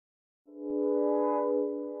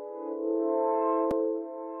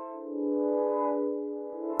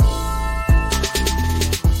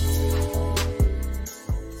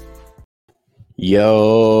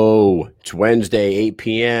Yo, it's Wednesday, 8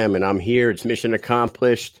 p.m., and I'm here. It's mission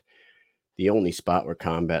accomplished. The only spot where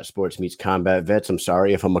combat sports meets combat vets. I'm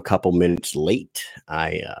sorry if I'm a couple minutes late.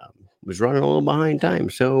 I was running a little behind time,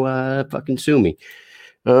 so fucking sue me.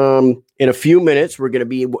 In a few minutes, we're going to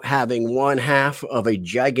be having one half of a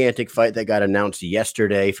gigantic fight that got announced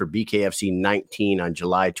yesterday for BKFC 19 on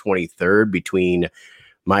July 23rd between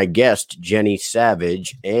my guest, Jenny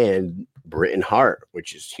Savage, and Britton Hart,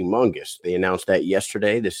 which is humongous. They announced that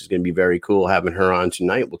yesterday. This is going to be very cool having her on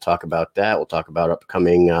tonight. We'll talk about that. We'll talk about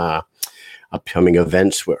upcoming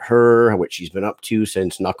events with her, what she's been up to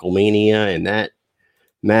since Knucklemania and that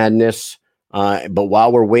madness. But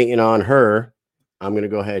while we're waiting on her, I'm going to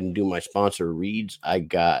go ahead and do my sponsor reads. I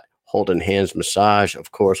got Holden Hands Massage,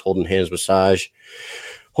 of course, Holden Hands Massage.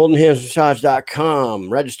 HoldenHandsMassage.com,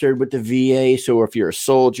 registered with the VA. So if you're a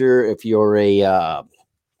soldier, if you're a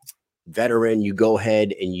veteran, you go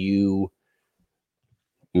ahead and you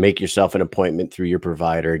make yourself an appointment through your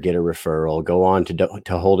provider, get a referral, go on to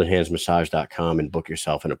HoldenHandsMassage.com and book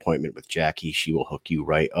yourself an appointment with Jackie. She will hook you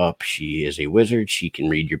right up. She is a wizard. She can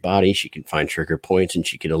read your body. She can find trigger points and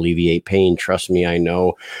she can alleviate pain. Trust me, I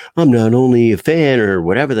know. I'm not only a fan or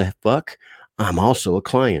whatever the fuck, I'm also a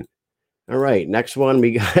client. All right, next one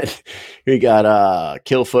we got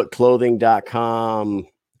killfootclothing.com.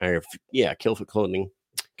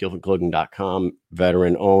 Killfootclothing.com,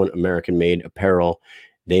 veteran owned, American made apparel.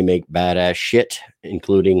 They make badass shit,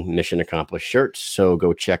 including mission accomplished shirts. So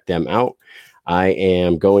go check them out. I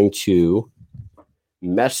am going to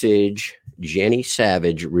message Jenny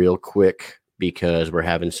Savage real quick because we're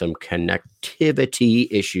having some connectivity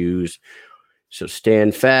issues. So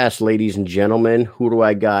stand fast, ladies and gentlemen. Who do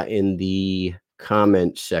I got in the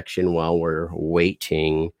comment section while we're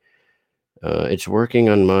waiting? It's working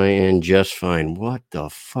on my end just fine. What the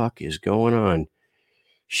fuck is going on?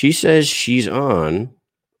 She says she's on.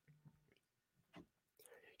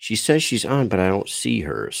 She says she's on, but I don't see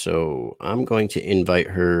her. So I'm going to invite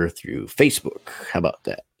her through Facebook. How about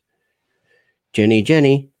that? Jenny.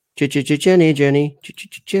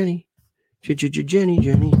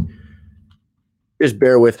 Just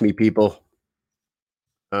bear with me, people.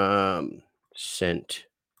 Sent.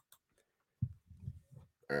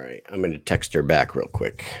 All right, I'm going to text her back real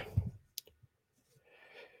quick.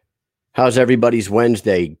 How's everybody's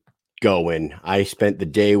Wednesday going? I spent the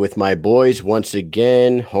day with my boys once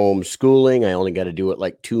again, homeschooling. I only got to do it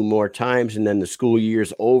like 2 more times, and then the school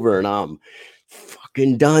year's over, and I'm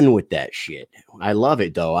fucking done with that shit. I love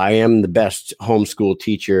it, though. I am the best homeschool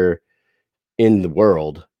teacher in the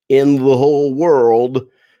world, in the whole world.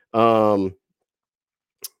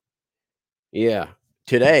 Yeah.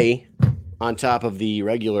 Today, on top of the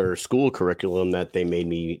regular school curriculum that they made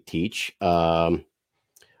me teach, I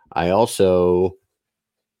also,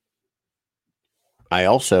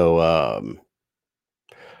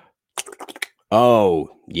 oh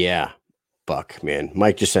yeah, fuck, man.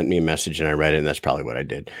 Mike just sent me a message and I read it, and that's probably what I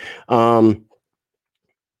did. I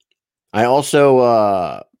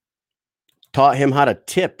also taught him how to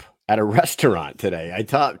tip at a restaurant today. I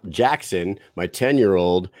taught Jackson, my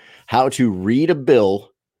 10-year-old, how to read a bill,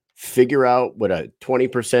 figure out what a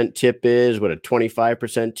 20% tip is, what a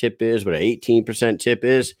 25% tip is, what an 18% tip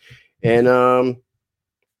is. And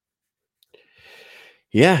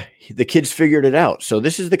yeah, the kids figured it out. So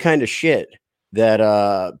this is the kind of shit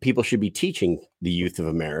that people should be teaching the youth of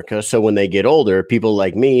America. So when they get older, people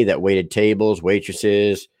like me that waited tables,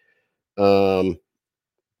 waitresses,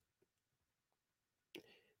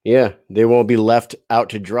 yeah, they won't be left out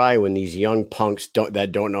to dry when these young punks don't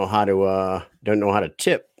know how to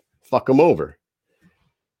tip. Fuck them over.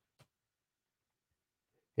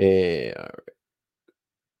 Yeah.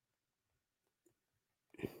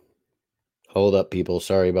 Hold up, people.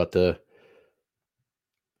 Sorry about the.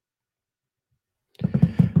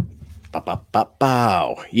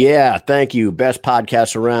 Bow. Yeah, thank you. Best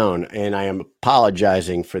podcast around, and I am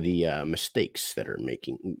apologizing for the mistakes that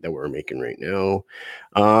we're making right now.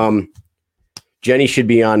 Jenny should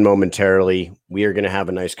be on momentarily. We are going to have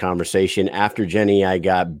a nice conversation. After Jenny, I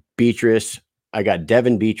got Beatrice. I got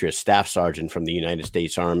Devin Beatrice, Staff Sergeant from the United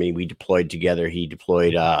States Army. We deployed together. He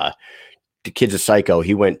deployed the kid's a psycho.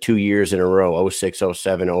 He went 2 years in a row, 06,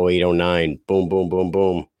 07, 08, 09. Boom, boom, boom,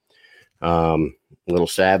 boom. Little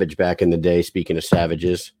savage back in the day. Speaking of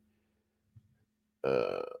savages.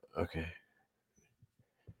 Okay.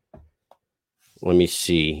 Let me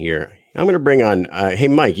see here. I'm going to bring on, hey,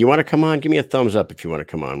 Mike, you want to come on? Give me a thumbs up if you want to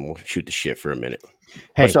come on. We'll shoot the shit for a minute.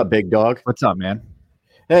 Hey, what's up, big dog? What's up, man?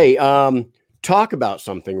 Hey, talk about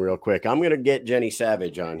something real quick. I'm going to get Jenny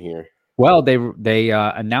Savage on here. Well, they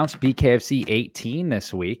announced BKFC 18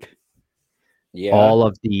 this week. Yeah. all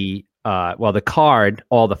of the the card,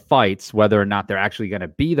 all the fights, whether or not they're actually going to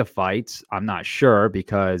be the fights, I'm not sure,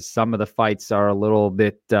 because some of the fights are a little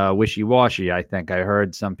bit wishy-washy. I think I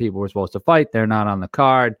heard some people were supposed to fight, they're not on the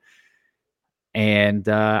card, and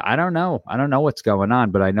I don't know what's going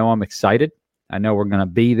on, but I know I'm excited. I know we're going to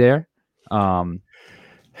be there.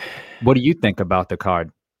 What do you think about the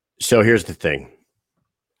card? So here's the thing.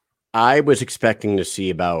 I was expecting to see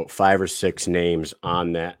about 5 or 6 names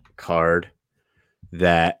on that card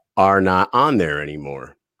that are not on there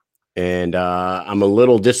anymore. And I'm a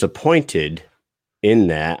little disappointed in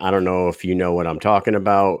that. I don't know if you know what I'm talking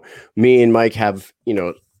about. Me and Mike have, we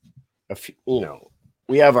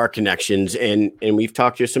have our connections, and we've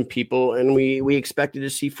talked to some people, and we expected to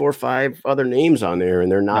see 4 or 5 other names on there,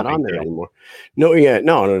 and they're not on there anymore. No.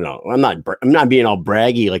 I'm not being all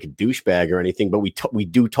braggy like a douchebag or anything, but we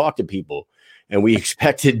do talk to people, and we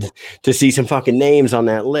expected to see some fucking names on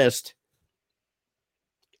that list.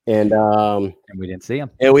 And we didn't see him.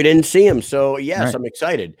 And we didn't see him. So yes, right. I'm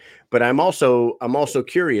excited, but I'm also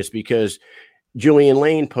curious because Julian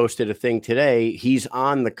Lane posted a thing today. He's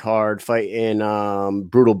on the card fighting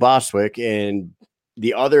Brutal Bostwick, and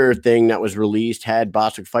the other thing that was released had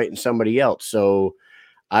Bostwick fighting somebody else. So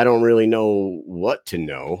I don't really know what to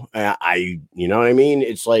know. You know what I mean?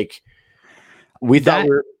 It's like we thought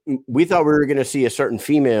we were going to see a certain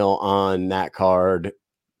female on that card,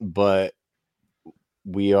 but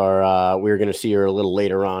we're going to see her a little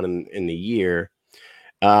later on in the year.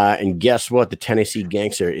 And guess what? The Tennessee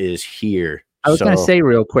Gangster is here. I was going to say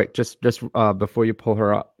real quick, just before you pull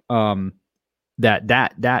her up,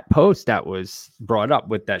 that post that was brought up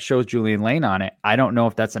with that shows Julian Lane on it. I don't know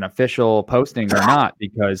if that's an official posting or not,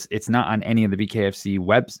 because it's not on any of the BKFC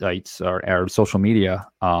websites or social media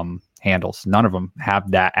handles. None of them have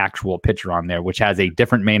that actual picture on there, which has a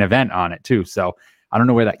different main event on it too. So I don't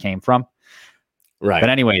know where that came from. Right.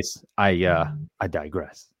 But anyways, I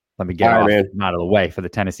digress. Let me get out of the way for the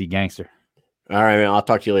Tennessee Gangster. All right, man. I'll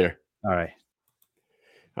talk to you later. All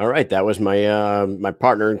right. That was my my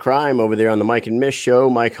partner in crime over there on the Mike and Mish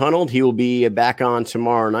show, Mike Hunold. He will be back on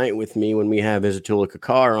tomorrow night with me when we have Isatula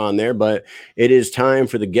Kakar on there. But it is time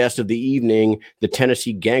for the guest of the evening, the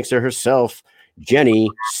Tennessee Gangster herself, Jenny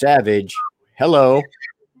Savage. Hello.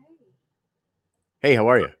 Hey, how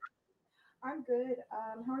are you? I'm good.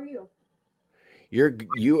 How are you?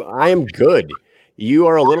 I am good. You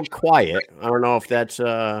are a little quiet. I don't know if that's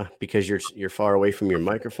because you're far away from your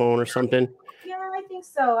microphone or something. Yeah, I think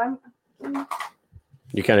so.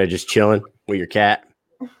 You're kind of just chilling with your cat.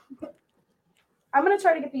 I'm gonna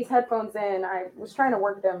try to get these headphones in. I was trying to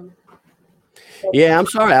work them. Yeah, I'm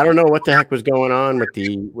sorry. I don't know what the heck was going on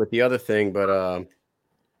with the other thing, but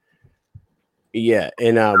yeah,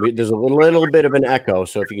 and there's a little bit of an echo.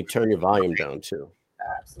 So if you could turn your volume down too.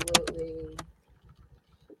 Absolutely.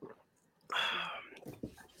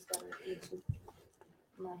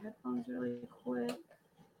 My headphones really quick.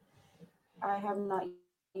 I have not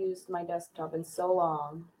used my desktop in so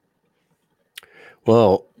long.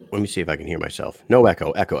 Well, let me see if I can hear myself. No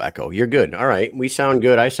echo. You're good. All right. We sound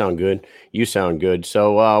good. I sound good. You sound good.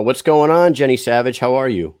 So what's going on, Jenny Savage? How are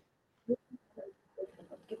you?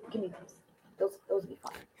 Give me those. Those will be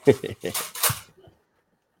fine.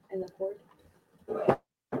 And the cord.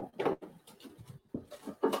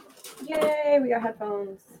 Yay, we got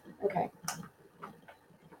headphones. Okay.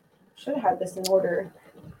 Should have had this in order.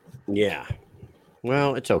 Yeah.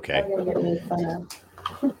 Well, it's okay. I'm gonna get made fun of.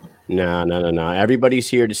 No. Everybody's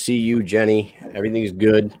here to see you, Jenny. Everything's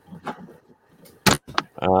good.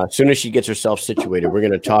 As soon as she gets herself situated, we're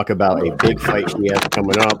going to talk about a big fight she has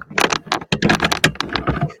coming up.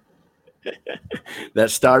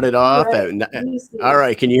 That started off all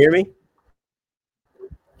right. Can you hear me?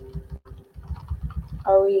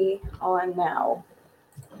 Are we on now?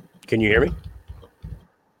 Can you hear me?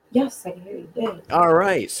 Yes, I can hear you. Yay. All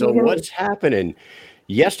right. So what's happening?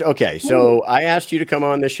 Yes. Okay. So I asked you to come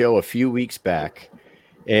on the show a few weeks back,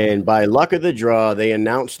 and by luck of the draw, they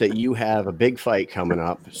announced that you have a big fight coming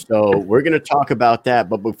up. So we're going to talk about that.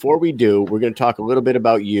 But before we do, we're going to talk a little bit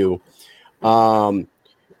about you. Your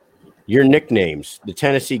nicknames, the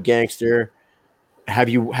Tennessee Gangster. Have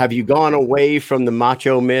you gone away from the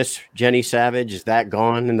Macho Miss, Jenny Savage? Is that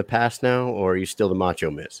gone in the past now, or are you still the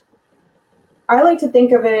Macho Miss? I like to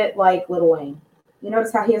think of it like Lil Wayne. You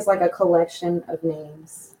notice how he has like a collection of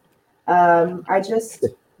names. I just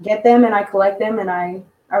get them and I collect them and I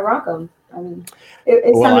rock them. I mean,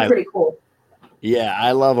 it sounded pretty cool. Yeah,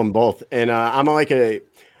 I love them both. And I'll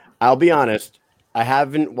be honest, I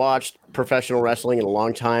haven't watched professional wrestling in a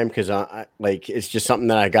long time because like it's just something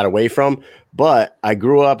that I got away from. But I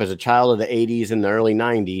grew up as a child of the '80s and the early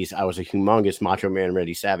 '90s. I was a humongous Macho Man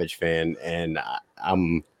Randy Savage fan, and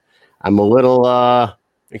I'm a little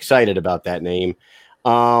excited about that name.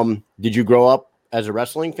 Did you grow up as a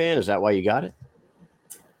wrestling fan? Is that why you got it?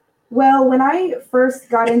 Well, when I first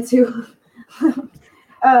got into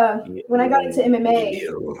MMA,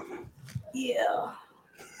 yeah.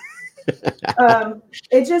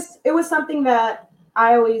 It was something that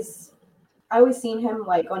I always seen him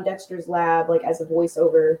like on Dexter's Lab, like as a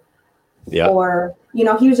voiceover, or he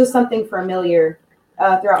was just something familiar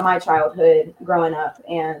throughout my childhood growing up,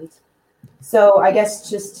 and so I guess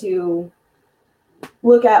just to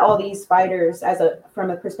look at all these fighters from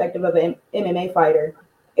a perspective of an MMA fighter,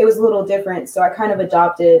 it was a little different. So I kind of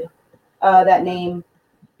adopted that name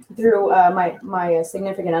through my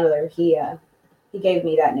significant other. He gave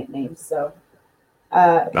me that nickname. So,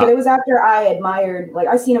 but it was after I admired, like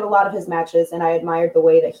I seen a lot of his matches, and I admired the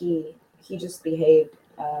way that he just behaved.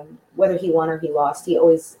 Whether he won or he lost, he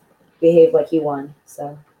always behaved like he won.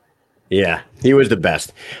 So, yeah, he was the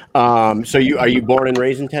best. So are you born and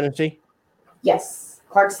raised in Tennessee? Yes,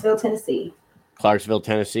 Clarksville, Tennessee. Clarksville,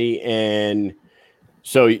 Tennessee, and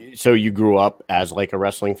so you grew up as like a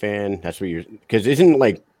wrestling fan. That's what because isn't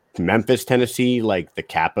like Memphis, Tennessee, like the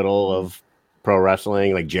capital of pro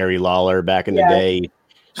wrestling? Like Jerry Lawler back in the day,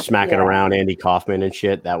 smacking around Andy Kaufman and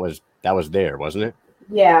shit. That was there, wasn't it?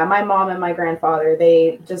 Yeah, my mom and my grandfather,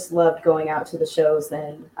 they just loved going out to the shows.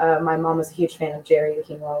 And my mom was a huge fan of Jerry the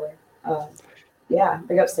King Lawler.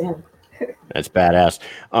 Big ups to him. That's badass.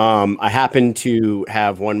 I happen to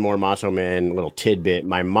have one more Macho Man little tidbit.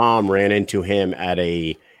 My mom ran into him at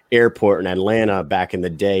a airport in Atlanta back in the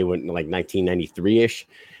day, when like 1993-ish.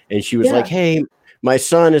 And she was like, "Hey, my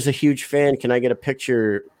son is a huge fan. Can I get a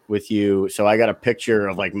picture with you?" So I got a picture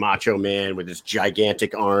of like Macho Man with this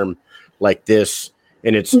gigantic arm like this.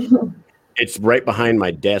 And it's right behind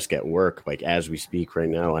my desk at work, like as we speak right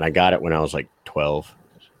now. And I got it when I was like 12.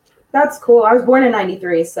 That's cool. I was born in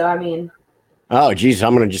 93. So, I mean. Oh, geez.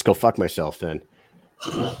 I'm going to just go fuck myself then.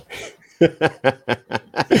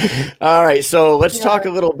 All right. So let's talk a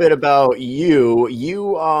little bit about you.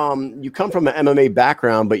 You come from an MMA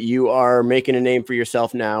background, but you are making a name for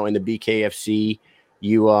yourself now in the BKFC.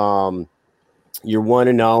 You're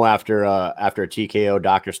 1-0 after a TKO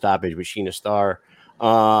doctor stoppage with Sheena Starr.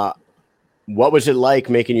 What was it like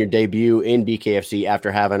making your debut in BKFC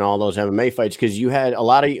after having all those MMA fights? Because you had a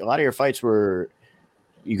lot of your fights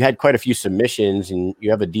you had quite a few submissions, and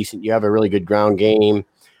you have a really good ground game.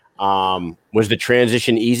 Was the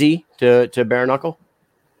transition easy to bare knuckle?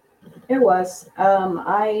 It was.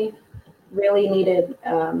 I really needed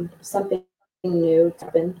something new to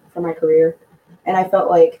happen for my career, and I felt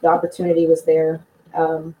like the opportunity was there.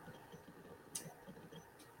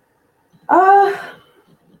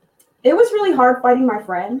 It was really hard fighting my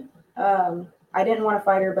friend. I didn't want to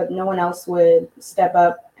fight her, but no one else would step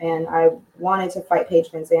up, and I wanted to fight Paige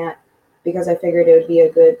VanZant because I figured it would be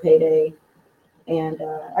a good payday, and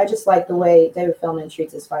I just like the way David Feldman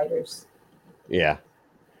treats his fighters. Yeah.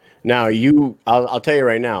 Now I'll tell you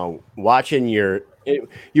right now, watching you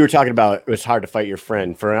were talking about it was hard to fight your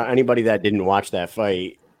friend. For anybody that didn't watch that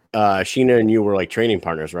fight, Sheena and you were like training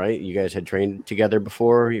partners, right? You guys had trained together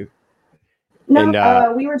before?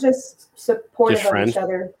 No, we were just supportive of each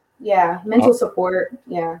other. Yeah, mental support.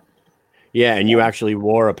 Yeah. Yeah, and you actually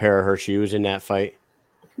wore a pair of her shoes in that fight?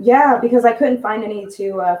 Yeah, because I couldn't find any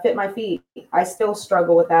to fit my feet. I still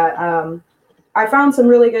struggle with that. I found some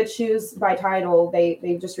really good shoes by Tidal.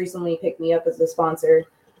 They just recently picked me up as a sponsor.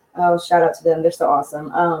 Oh, shout out to them. They're so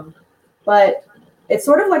awesome. But it's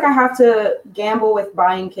sort of like I have to gamble with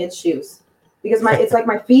buying kids' shoes because it's like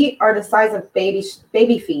my feet are the size of baby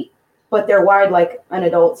feet, but they're wide like an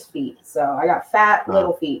adult's feet. So I got fat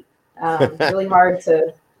little feet. Really hard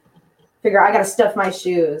to figure out. I got to stuff my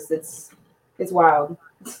shoes. It's wild.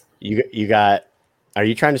 You got, are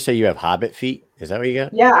you trying to say you have hobbit feet? Is that what you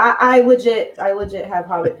got? Yeah, I legit have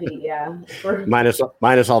hobbit feet. Yeah.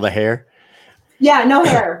 minus all the hair. Yeah, no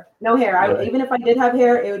hair. Even if I did have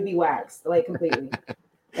hair, it would be waxed like completely.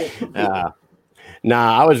 I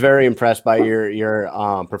was very impressed by your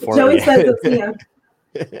performance. Joey says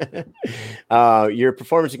it's, your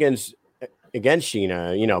performance against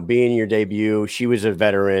Sheena, being your debut. She was a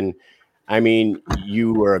veteran. I mean,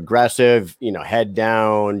 you were aggressive, head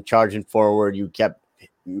down, charging forward. You kept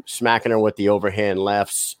smacking her with the overhand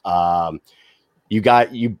lefts. You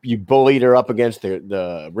bullied her up against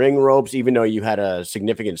the ring ropes, even though you had a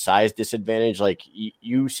significant size disadvantage. Like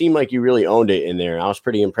you seemed like you really owned it in there. I was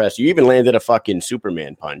pretty impressed. You even landed a fucking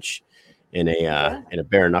Superman punch in a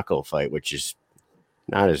bare knuckle fight, which is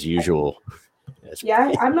not as usual.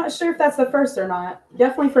 Yeah, I'm not sure if that's the first or not.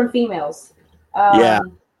 Definitely from females. Yeah.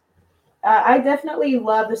 I definitely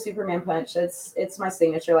love the Superman punch. It's my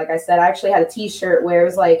signature. Like I said, I actually had a T-shirt where it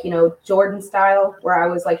was like, Jordan style, where I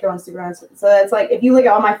was like throwing Superman. So it's like, if you look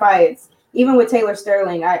at all my fights, even with Taylor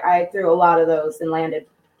Sterling, I threw a lot of those and landed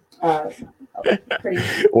pretty.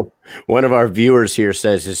 One of our viewers here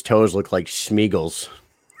says his toes look like Schmeagol's.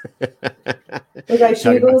 Look like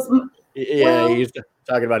Schmeagol's. Yeah, well, he's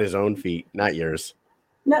talking about his own feet, not yours.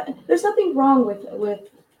 No, there's nothing wrong with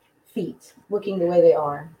feet looking the way they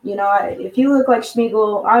are. If you look like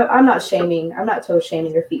Schmeagol, I'm not shaming. I'm not toe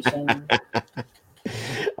shaming or feet shaming.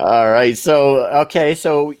 All right.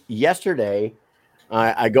 So yesterday,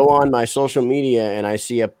 I go on my social media and I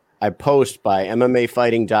see a post by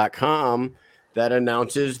MMAfighting.com that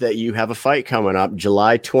announces that you have a fight coming up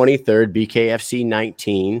July 23rd, BKFC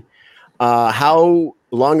 19. How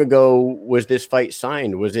long ago was this fight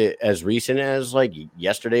signed? Was it as recent as like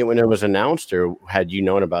yesterday when it was announced, or had you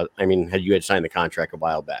had signed the contract a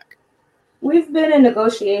while back? We've been in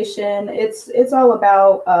negotiation. It's all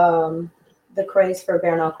about the craze for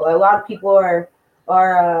bare knuckle. A lot of people are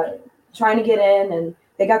trying to get in, and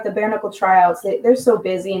they got the bare knuckle tryouts. They're so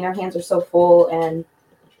busy and their hands are so full, and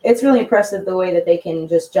it's really impressive the way that they can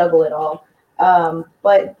just juggle it all.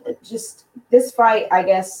 But just this fight, I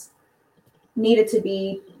guess, needed to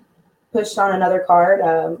be pushed on another card.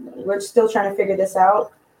 We're still trying to figure this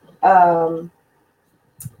out. But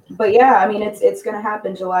yeah, it's going to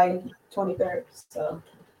happen July 23rd. So.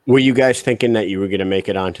 Were you guys thinking that you were going to make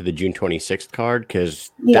it onto the June 26th card?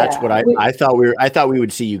 Because that's what I thought I thought we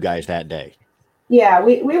would see you guys that day. Yeah,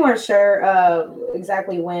 we weren't sure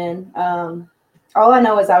exactly when. All I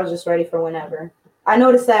know is I was just ready for whenever. I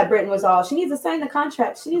noticed that Britain was all, she needs to sign the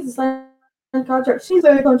contract. She needs to sign the contract. She needs to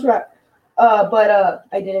sign the contract. But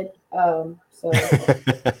I did.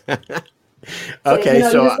 Okay,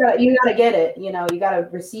 you gotta get it. You gotta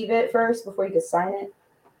receive it first before you can sign it.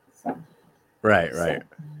 So. Right.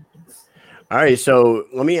 All right, so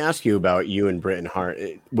let me ask you about you and Britain Hart.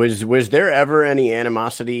 Was there ever any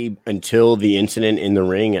animosity until the incident in the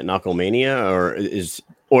ring at Knucklemania,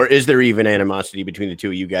 or is there even animosity between the two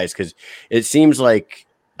of you guys? Because it seems like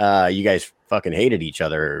you guys fucking hated each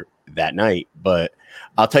other that night. But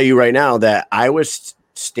I'll tell you right now that I was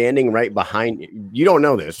standing right behind you. You don't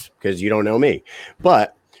know this because you don't know me,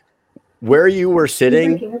 but where you were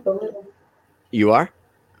sitting, you are.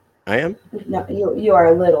 I am? No, you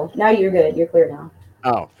are a little. Now you're good. You're clear now.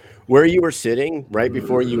 Oh, where you were sitting right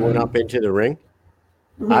before you went up into the ring,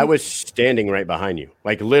 mm-hmm. I was standing right behind you,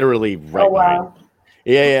 like literally right behind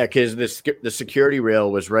you. Yeah, because the security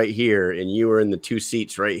rail was right here, and you were in the two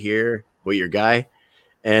seats right here with your guy,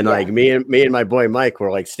 and like me and my boy Mike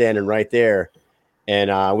were like standing right there,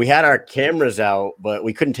 and we had our cameras out, but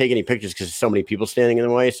we couldn't take any pictures because so many people standing in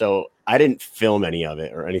the way. So I didn't film any of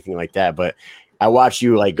it or anything like that, but I watched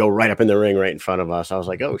you like go right up in the ring right in front of us. I was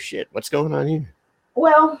like, oh shit, what's going on here?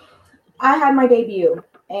 Well, I had my debut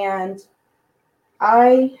and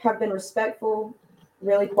I have been respectful,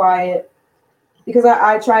 really quiet, because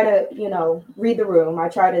I try to, read the room. I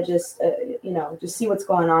try to just, just see what's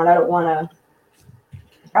going on. I don't want to,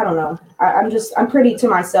 I don't know. I'm pretty to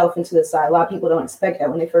myself and to the side. A lot of people don't expect that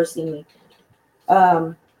when they first see me.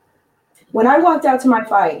 When I walked out to my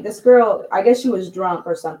fight, this girl, I guess she was drunk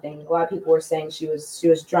or something. A lot of people were saying she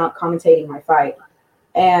was drunk commentating my fight.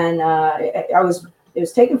 And it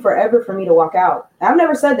was taking forever for me to walk out. I've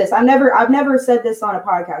never said this. I've never said this on a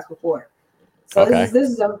podcast before. So okay.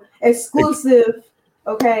 This is an exclusive,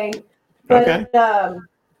 okay? But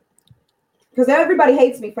because everybody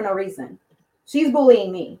hates me for no reason. She's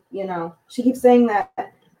bullying me, She keeps saying that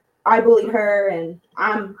I bullied her and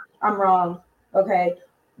I'm wrong, okay?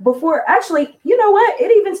 Before, actually, you know what?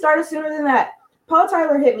 It even started sooner than that. Paul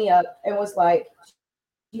Tyler hit me up and was like,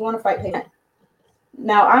 "Do you want to fight Payne?"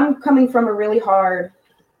 Now I'm coming from a really hard,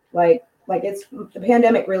 like it's the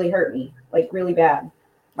pandemic really hurt me, like really bad.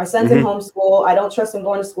 My son's in homeschool. I don't trust him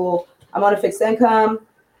going to school. I'm on a fixed income.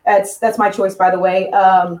 That's my choice, by the way.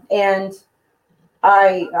 And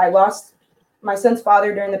I lost my son's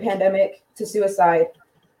father during the pandemic to suicide.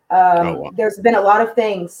 Wow. There's been a lot of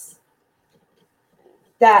things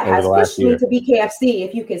that has pushed me to BKFC.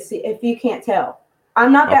 If you can't tell,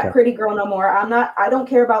 I'm not that pretty girl no more. I don't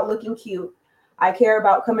care about looking cute. I care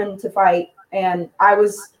about coming to fight. And I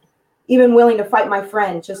was even willing to fight my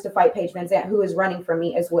friend just to fight Paige Van Zant, who is running from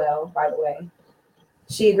me as well, by the way.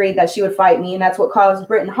 She agreed that she would fight me. And that's what caused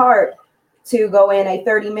Britain Hart to go in a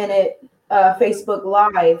 30-minute Facebook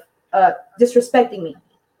Live disrespecting me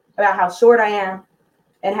about how short I am,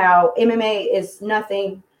 and how MMA is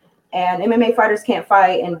nothing and MMA fighters can't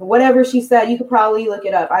fight and whatever she said, you could probably look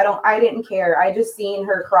it up. I didn't care. I just seen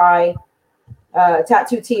her cry,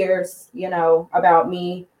 tattoo tears, you know, about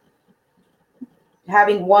me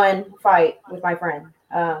having one fight with my friend.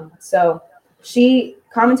 So she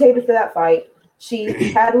commentated for that fight.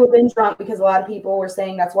 She had to have been drunk because a lot of people were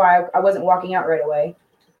saying that's why I wasn't walking out right away.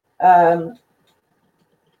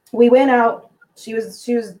 We went out. She was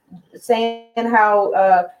saying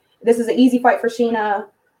how this is an easy fight for Sheena.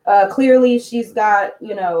 Clearly, she's got,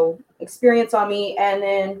 you know, experience on me. And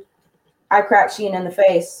then I cracked Sheena in the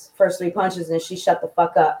face first 3 punches, and she shut the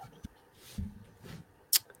fuck up.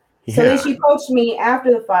 Yeah. So then she coached me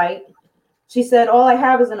after the fight. She said, all I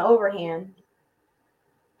have is an overhand.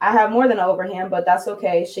 I have more than an overhand, but that's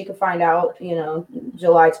okay. She could find out, you know,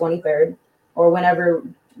 July 23rd or whenever,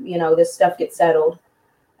 you know, this stuff gets settled.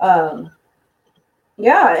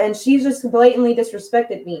 Yeah, and she just blatantly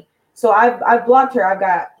disrespected me. So I've blocked her.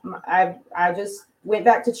 I just went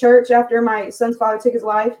back to church after my son's father took his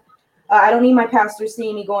life. I don't need my pastor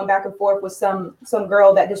seeing me going back and forth with some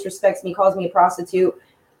girl that disrespects me, calls me a prostitute,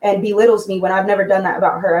 and belittles me when I've never done that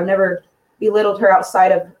about her. I've never belittled her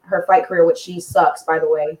outside of her fight career, which she sucks, by the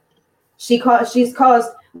way. She's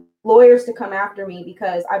caused lawyers to come after me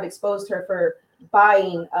because I've exposed her for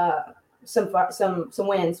buying some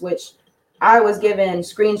wins, which I was given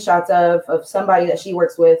screenshots of somebody that she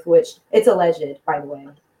works with, which it's alleged, by the way,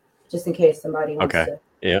 just in case somebody wants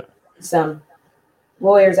to. Some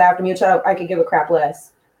lawyers after me, which I could give a crap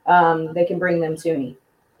less. They can bring them to me.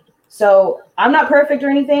 So I'm not perfect or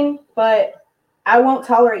anything, but I won't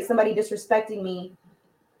tolerate somebody disrespecting me.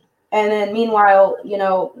 And then meanwhile, you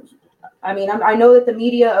know, I mean, I know that the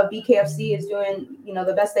media of BKFC is doing, you know,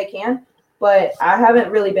 the best they can, but I haven't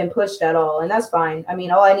really been pushed at all. And that's fine. I mean,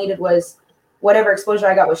 all I needed was whatever exposure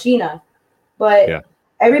I got with Sheena. But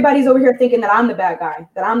everybody's over here thinking that I'm the bad guy,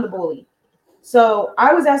 that I'm the bully. So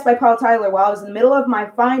I was asked by Paul Tyler while I was in the middle of my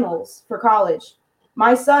finals for college.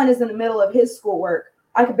 My son is in the middle of his schoolwork.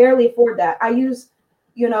 I could barely afford that. I use,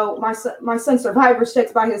 you know, my son's survivor's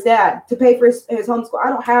checks by his dad to pay for his homeschool. I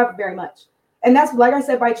don't have very much. And that's, like I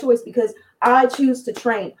said, by choice, because I choose to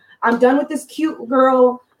train. I'm done with this cute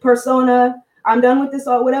girl persona. I'm done with this,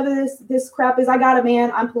 whatever this crap is. I got a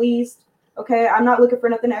man. I'm pleased. Okay. I'm not looking for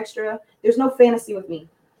nothing extra. There's no fantasy with me.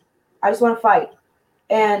 I just want to fight.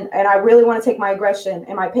 And I really want to take my aggression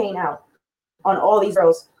and my pain out on all these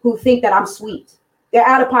girls who think that I'm sweet. They're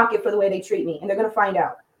out of pocket for the way they treat me, and they're going to find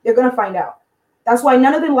out. They're going to find out. That's why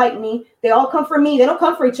none of them like me. They all come for me. They don't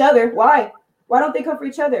come for each other. Why? Why don't they come for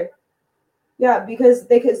each other? Yeah, because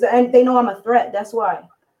they know I'm a threat. That's why.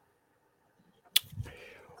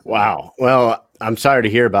 Wow. Well, I'm sorry to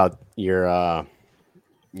hear about your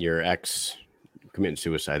ex committing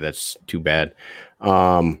suicide. That's too bad.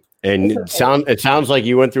 And okay. It sounds like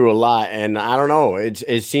you went through a lot, and I don't know.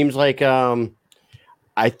 It seems like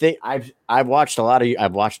I think I've watched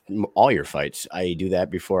I've watched all your fights. I do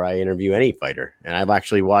that before I interview any fighter, and I've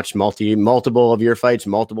actually watched multiple of your fights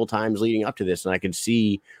multiple times leading up to this, and I could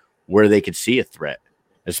see where they could see a threat,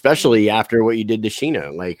 especially after what you did to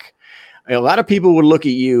Sheena. Like, a lot of people would look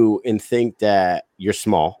at you and think that you're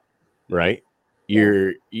small, right?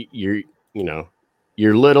 You're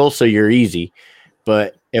little, so you're easy.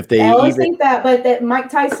 But if they I always think that, but that Mike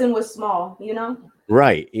Tyson was small, you know?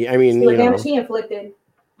 Right. I mean, the damage he inflicted.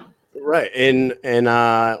 Right. And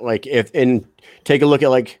take a look at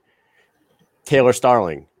like Taylor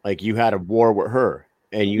Starling. Like, you had a war with her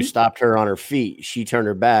and you stopped her on her feet. She turned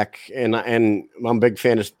her back. And I'm a big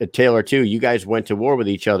fan of Taylor too. You guys went to war with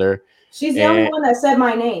each other. She's the only one that said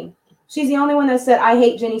my name. She's the only one that said, I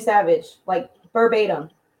hate Jenny Savage, like verbatim.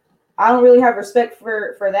 I don't really have respect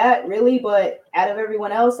for that, really, but out of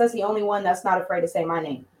everyone else, that's the only one that's not afraid to say my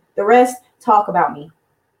name. The rest talk about me.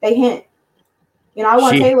 They hint. You know, I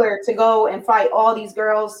want Taylor to go and fight all these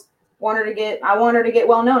girls. I want her to get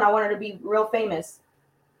well known. I want her to be real famous.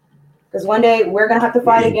 Because one day we're gonna have to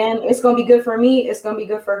fight again. It's gonna be good for me. It's gonna be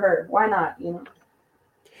good for her. Why not? You know.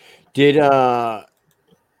 Did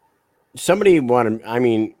somebody want to? I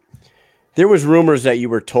mean, there was rumors that you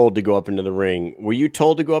were told to go up into the ring. Were you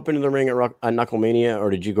told to go up into the ring at Knucklemania, or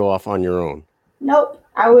did you go off on your own? Nope.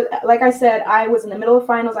 I was, like I said, I was in the middle of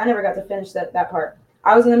finals. I never got to finish that part.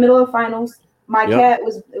 I was in the middle of finals. My cat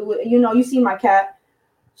was, you know, you see my cat.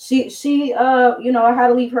 She, you know, I had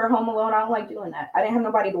to leave her home alone. I don't like doing that. I didn't have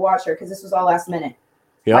nobody to watch her because this was all last minute.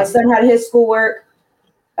 Yep. My son had his schoolwork.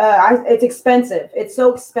 It's expensive. It's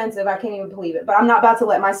so expensive. I can't even believe it. But I'm not about to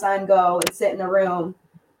let my son go and sit in a room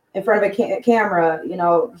in front of a camera. You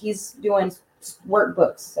know, he's doing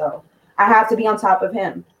workbooks. So I have to be on top of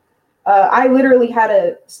him. I literally had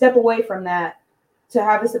to step away from that to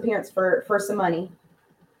have this appearance for some money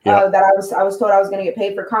that I was told I was going to get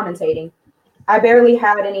paid for commentating. I barely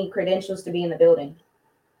had any credentials to be in the building.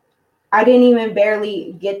 I didn't even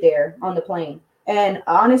barely get there on the plane. And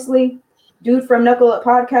honestly, dude from Knuckle Up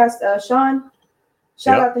Podcast, Sean,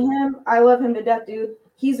 shout out to him. I love him to death, dude.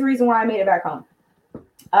 He's the reason why I made it back home.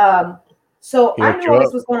 So I knew all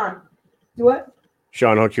this was going on. Do what?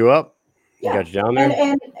 Sean hooked you up? Yeah. Got you down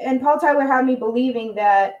there? And Paul Tyler had me believing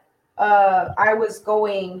that I was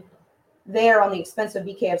going there on the expense of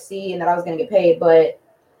BKFC and that I was going to get paid, but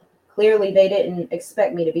clearly they didn't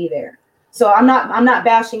expect me to be there. So I'm not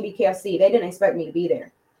bashing BKFC. They didn't expect me to be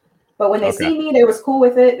there. But when they see me, they was cool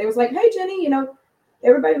with it. They was like, "Hey, Jenny,"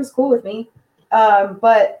 everybody was cool with me.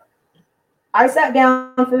 But I sat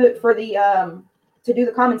down for the to do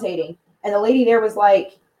the commentating, and the lady there was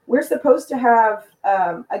like, "We're supposed to have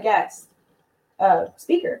a guest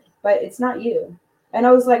speaker, but it's not you." And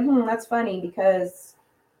I was like, that's funny because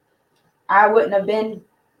I wouldn't have been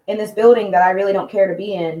in this building that I really don't care to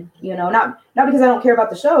be in, not because I don't care about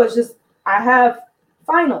the show. It's just, I have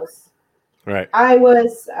finals. Right. I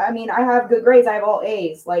have good grades. I have all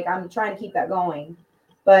A's. Like, I'm trying to keep that going,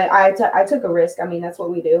 but I took a risk. I mean, that's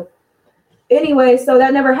what we do. Anyway, so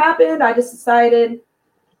that never happened. I just decided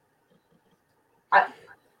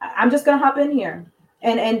I'm just going to hop in here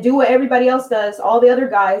and do what everybody else does, all the other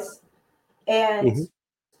guys. And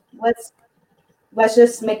let's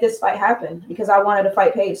just make this fight happen because I wanted to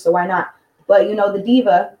fight Paige. So why not? But the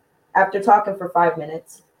diva, after talking for 5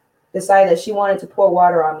 minutes, decided that she wanted to pour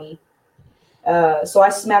water on me. So I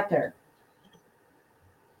smacked her.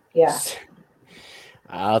 Yeah.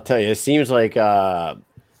 I'll tell you, it seems like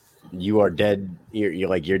you are dead.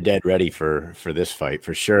 You're dead ready for this fight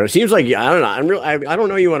for sure. It seems like I don't know. I don't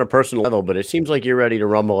know you on a personal level, but it seems like you're ready to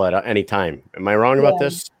rumble at any time. Am I wrong about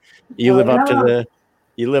this? You live up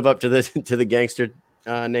to the gangster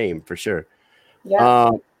name for sure.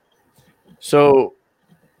 Yeah. So,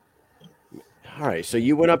 all right. So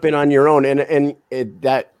you went up in on your own, and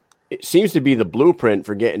it seems to be the blueprint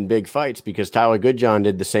for getting big fights because Tyler Goodjohn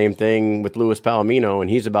did the same thing with Louis Palomino, and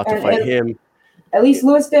he's about to fight him. At least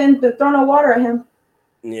Louis didn't throw no water at him.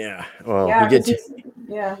 Yeah. Well, he did.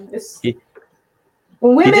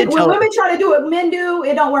 When women try to do what men do,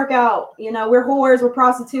 it don't work out. We're whores, we're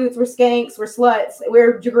prostitutes, we're skanks, we're sluts,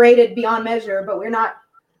 we're degraded beyond measure, but we're not.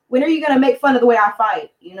 When are you going to make fun of the way I fight?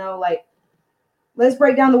 Let's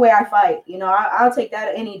break down the way I fight. I'll take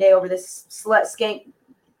that any day over this slut, skank,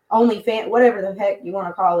 OnlyFans, whatever the heck you want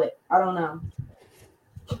to call it. I don't know.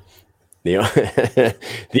 The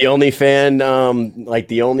OnlyFan,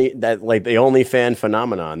 the OnlyFan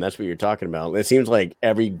phenomenon. That's what you're talking about. It seems like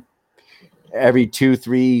every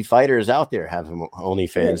 2-3 fighters out there have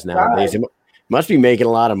OnlyFans nowadays. It must be making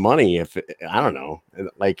a lot of money. If I don't know,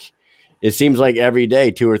 like it seems like every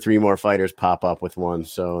day 2 or 3 more fighters pop up with one,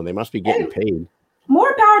 so they must be getting paid.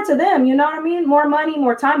 More power to them, you know what I mean? More money,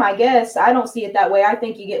 more time, I guess. I don't see it that way. I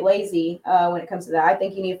think you get lazy when it comes to that. I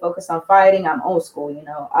think you need to focus on fighting. I'm old school,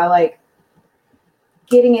 I like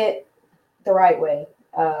getting it the right way.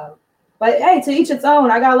 But hey, to each its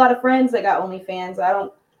own. I got a lot of friends that got OnlyFans. I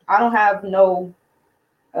don't have no,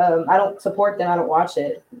 I don't support them. I don't watch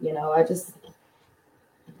it.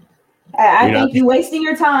 I think you're wasting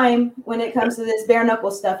your time when it comes to this bare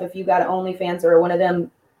knuckle stuff. If you got an OnlyFans or one of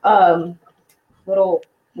them little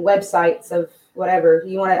websites of whatever,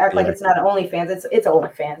 you want to act like it's not an OnlyFans. It's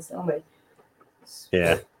OnlyFans. Nobody.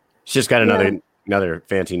 Yeah, it's just got another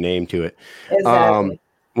fancy name to it. Exactly.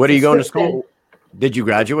 What are you going to school? Did you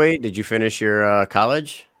graduate? Did you finish your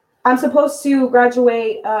college? I'm supposed to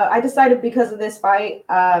graduate. I decided because of this fight,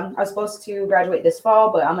 I was supposed to graduate this fall,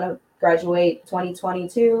 but I'm going to graduate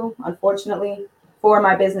 2022, unfortunately, for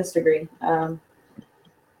my business degree.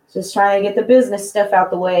 Just trying to get the business stuff out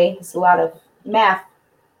the way. It's a lot of math,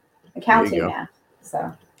 accounting math.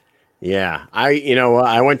 So. Yeah,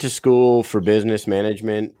 I went to school for business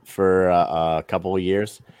management for a couple of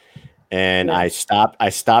years. And I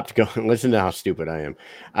stopped going. Listen to how stupid I am.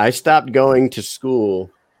 I stopped going to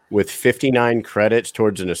school with 59 credits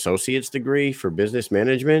towards an associate's degree for business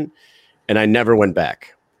management, and I never went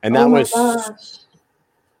back. And that was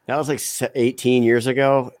like 18 years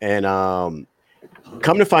ago. And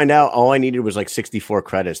come to find out, all I needed was like 64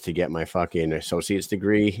 credits to get my fucking associate's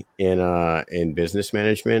degree in business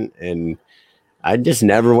management, and I just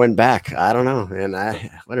never went back. I don't know, and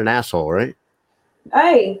what an asshole, right?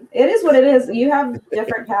 Hey, it is what it is. You have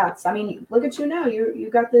different paths. I mean, look at you now.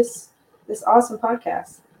 You got this awesome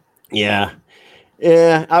podcast. Yeah.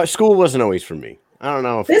 School wasn't always for me. I don't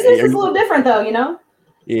know if business is a little different, though.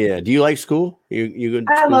 Yeah. Do you like school? You good?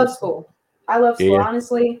 I love school. I love school. Yeah.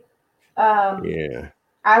 Honestly, Yeah.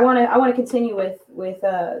 I want to continue with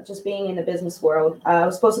just being in the business world. I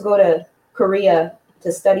was supposed to go to Korea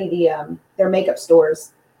to study their makeup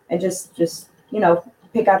stores and just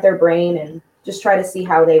pick out their brain and just try to see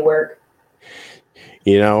how they work.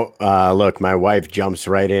 Look, my wife jumps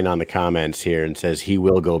right in on the comments here and says he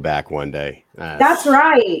will go back one day. That's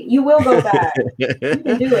right. You will go back. You can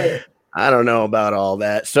do it. I don't know about all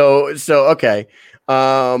that. So okay.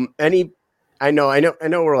 I know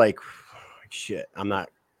we're like shit. I'm not.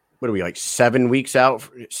 What are we like 7 weeks out,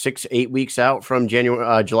 8 weeks out from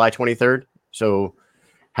July 23rd? So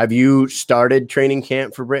have you started training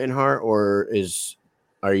camp for Britton Hart, or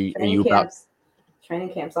are you about training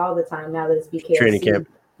camps all the time now that it's BKFC? Training camp.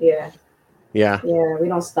 Yeah. We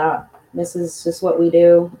don't stop. This is just what we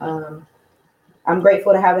do. I'm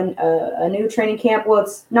grateful to have a new training camp. Well,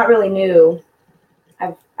 it's not really new.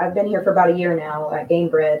 I've been here for about a year now at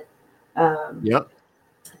Gamebred. Yep.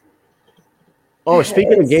 Oh,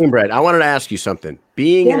 speaking of Gamebred, I wanted to ask you something.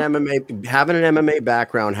 Being an MMA, having an MMA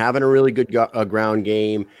background, having a really good ground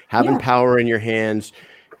game, having power in your hands,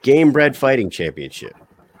 Gamebred Fighting Championship.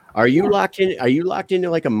 Are you locked in? Are you locked into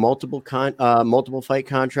like a multiple fight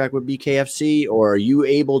contract with BKFC, or are you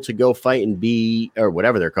able to go fight in or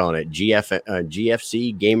whatever they're calling it,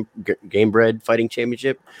 GFC Gamebred Fighting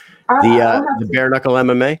Championship, the bare knuckle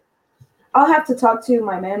MMA? I'll have to talk to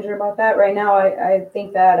my manager about that. Right now, I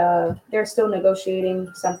think that they're still negotiating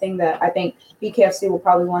something that I think BKFC will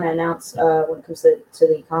probably want to announce when it comes to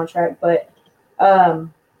the contract. But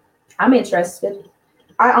I'm interested.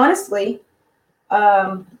 I honestly,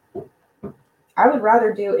 I would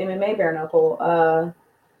rather do MMA bare knuckle.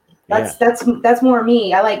 That's more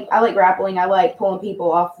me. I like grappling. I like pulling people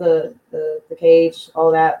off the cage. All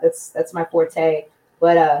that. That's my forte.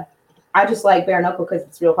 But I just like bare knuckle because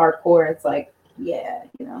it's real hardcore. It's like, Yeah,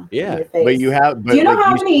 but you have. Do you know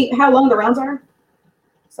how long the rounds are?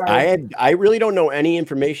 Sorry. I really don't know any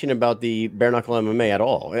information about the bare knuckle MMA at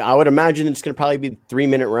all. I would imagine it's going to probably be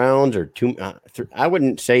 3-minute rounds or two. I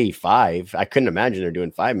wouldn't say 5. I couldn't imagine they're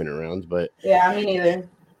doing 5-minute rounds, but yeah, me neither.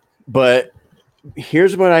 But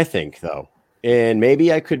here's what I think, though, and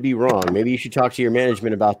maybe I could be wrong. Maybe you should talk to your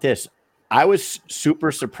management about this. I was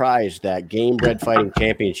super surprised that Gamebred Fighting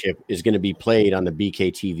Championship is going to be played on the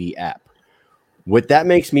BKTV app. What that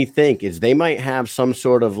makes me think is they might have some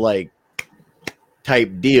sort of like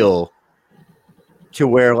type deal to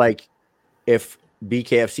where, like, if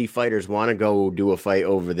BKFC fighters want to go do a fight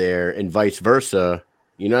over there and vice versa,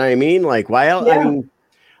 you know what I mean? Like, why else? Yeah. I mean,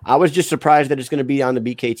 I was just surprised that it's going to be on the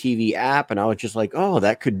BKTV app, and I was just like, oh,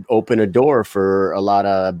 that could open a door for a lot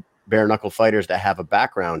of bare knuckle fighters that have a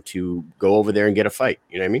background to go over there and get a fight.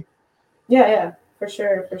 You know what I mean? Yeah, for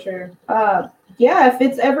sure. Yeah, if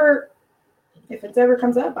it's ever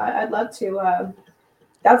comes up, I'd love to.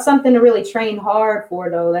 That's something to really train hard for,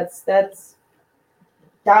 though. That's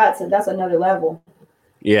another level.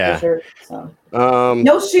 Yeah. For sure. So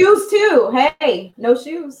no shoes too. Hey, no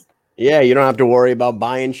shoes. Yeah, you don't have to worry about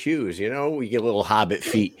buying shoes. You know, we get little hobbit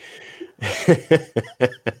feet.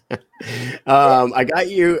 I got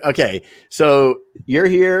you. Okay, so you're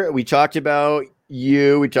here. We talked about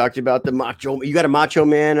you. We talked about the macho. You got a Macho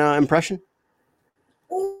Man impression?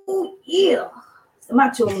 Oh yeah, it's the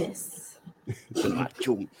Macho-ness. The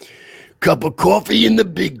macho. Cup of coffee in the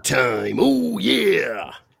big time. Oh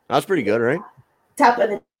yeah, that's pretty good, right? Top of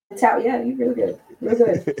the top. Yeah, you're really good. Real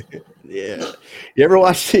good. Yeah. You ever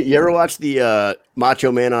watch the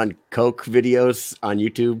Macho Man on Coke videos on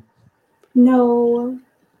YouTube? No,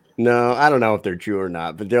 I don't know if they're true or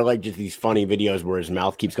not, but they're like just these funny videos where his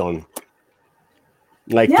mouth keeps going.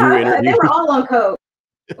 Like, yeah, they were all on Coke.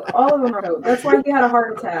 All of them are Coke. That's why he had a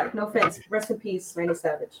heart attack. No offense. Rest in peace, Randy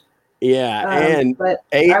Savage. Yeah, but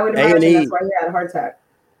I would imagine that's why he had a heart attack.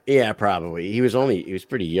 Yeah, probably. He was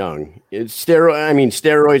pretty young. It's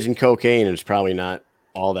steroids and cocaine is probably not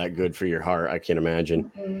all that good for your heart, I can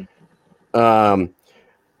imagine. Mm-hmm.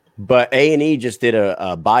 But A&E just did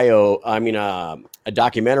a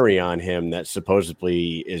documentary on him that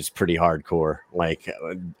supposedly is pretty hardcore. Like,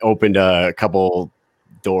 opened a couple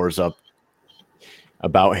doors up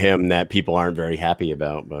about him that people aren't very happy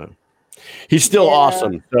about, but he's still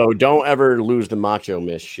awesome. So don't ever lose the macho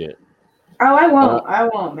miss shit. Oh, I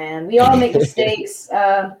won't, man. We all make mistakes.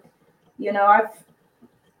 I've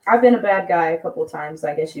been a bad guy a couple of times,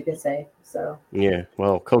 I guess you could say. So yeah,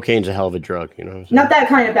 well, cocaine's a hell of a drug, you know. Not that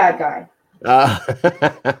kind of bad guy. No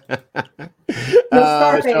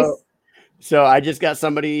Scarface. So I just got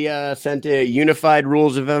somebody sent a Unified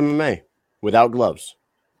Rules of MMA without gloves.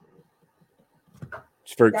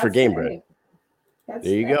 It's for Gamebred.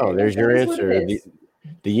 There you go. There's your That is what answer. it is.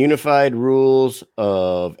 The unified rules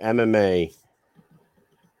of MMA.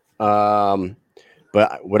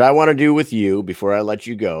 But what I want to do with you before I let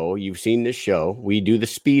you go, you've seen this show. We do the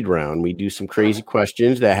speed round. We do some crazy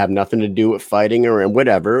questions that have nothing to do with fighting or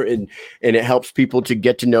whatever. And it helps people to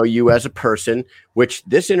get to know you as a person, which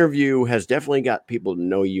this interview has definitely got people to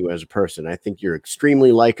know you as a person. I think you're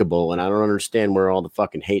extremely likable, and I don't understand where all the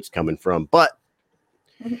fucking hate's coming from. But,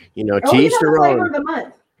 you know, to each their flavor own. of the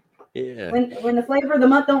month. Yeah. When the flavor of the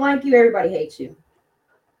month don't like you, everybody hates you.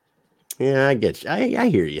 Yeah, I get you. I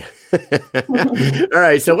hear you. All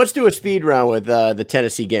right, so let's do a speed round with the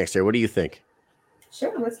Tennessee Gangster. What do you think?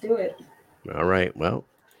 Sure, let's do it. All right, well,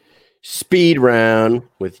 speed round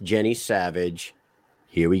with Jenny Savage.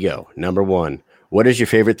 Here we go. Number 1. What is your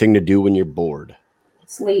favorite thing to do when you're bored?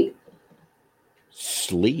 Sleep.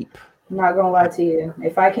 Sleep. I'm not gonna lie to you.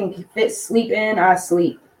 If I can fit sleep in, I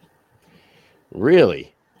sleep.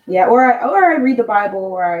 Really? Yeah, or I read the Bible,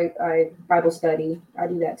 or I Bible study. I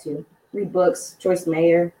do that too. Read books, Joyce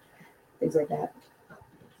Meyer, things like that.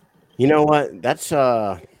 You know what? That's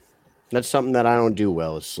something that I don't do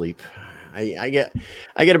well is sleep. I get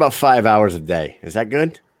about 5 hours a day. Is that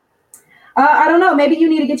good? I don't know. Maybe you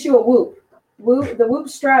need to get you a Whoop. The Whoop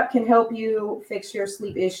strap can help you fix your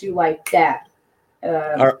sleep issue like that.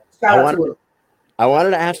 Shout out to Whoop. I wanted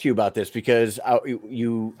to ask you about this because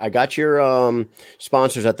I got your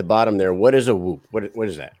sponsors at the bottom there. What is a Whoop? What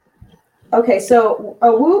is that? Okay, so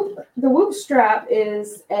the Whoop strap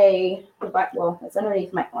is it's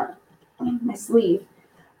underneath my arm, my sleeve.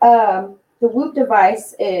 The Whoop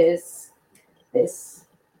device is this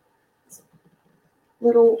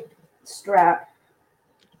little strap,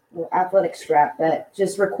 little athletic strap that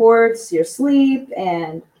just records your sleep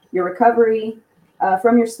and your recovery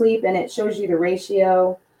from your sleep, and it shows you the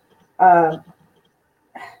ratio. Gotta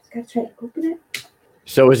try to open it.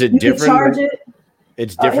 So is it different? You can charge it.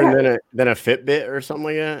 It's different than a Fitbit or something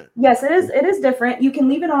like that? Yes, it is. It is different. You can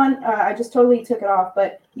leave it on. I just totally took it off,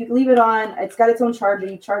 but you can leave it on. It's got its own charger.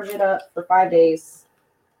 You charge it up for 5 days,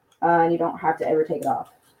 and you don't have to ever take it off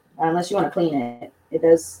unless you want to clean it. It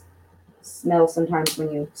does smell sometimes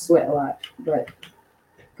when you sweat a lot, but it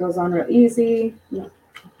goes on real easy.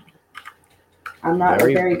 I'm not a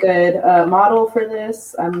very good model for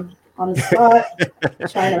this. I'm on the spot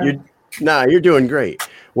trying to. You're doing great.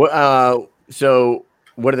 So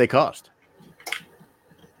what do they cost?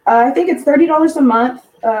 I think it's $30 a month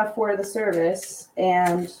for the service,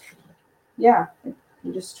 and yeah,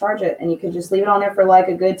 you just charge it, and you can just leave it on there for like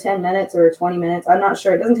a good 10 minutes or 20 minutes. I'm not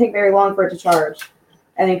sure. It doesn't take very long for it to charge,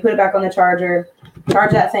 and then you put it back on the charger,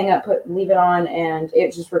 charge that thing up, leave it on, and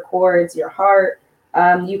it just records your heart.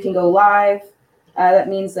 You can go live. That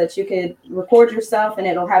means that you could record yourself, and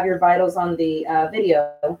it'll have your vitals on the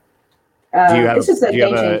video. It's just a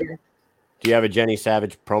game changer. Do you have a Jenny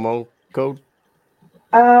Savage promo code?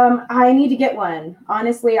 I need to get one.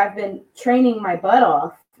 Honestly, I've been training my butt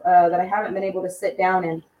off that I haven't been able to sit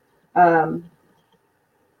down and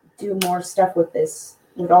do more stuff with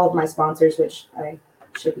all of my sponsors, which I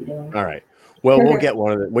should be doing. All right. Well, we'll get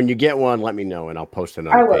one of them. When you get one, let me know and I'll post it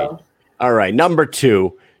on I the page. will. All right. Number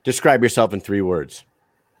 2, describe yourself in 3 words.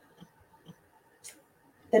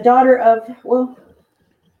 The daughter of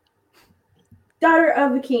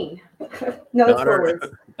the king. No, that's 4 words.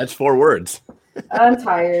 That's 4 words. I'm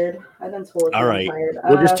tired. I've been told. All right. I'm tired.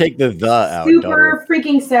 We'll just take the out. Super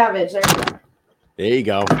freaking savage. There you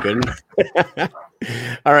go. Good.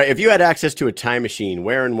 All right. If you had access to a time machine,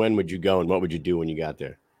 where and when would you go and what would you do when you got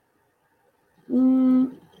there?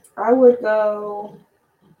 I would go.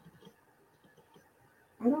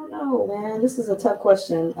 I don't know, man. This is a tough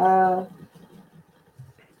question. I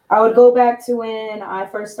would go back to when I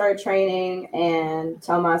first started training and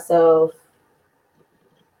tell myself,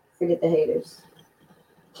 forget the haters.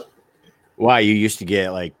 Why? You used to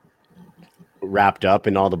get like wrapped up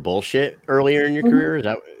in all the bullshit earlier in your career? Is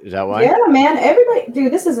that why? Yeah, man. Everybody,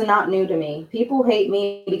 dude, this is not new to me. People hate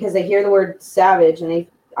me because they hear the word savage and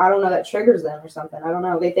I don't know, that triggers them or something. I don't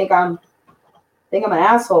know. They think I'm an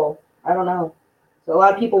asshole. I don't know. So a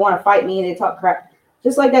lot of people want to fight me. They talk crap.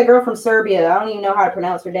 Just like that girl from Serbia. I don't even know how to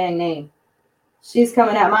pronounce her dang name. She's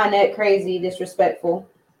coming at my neck crazy, disrespectful.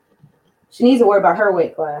 She needs to worry about her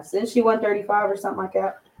weight class. Isn't she 135 or something like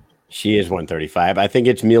that? She is 135. I think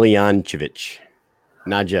it's Miljančević.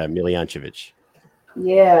 Nadia Miljančević.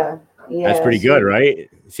 Yeah. That's pretty good, right?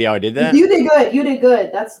 See how I did that? You did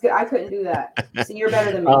good. That's good. I couldn't do that. See, you're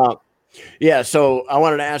better than me. Yeah, so I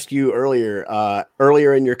wanted to ask you earlier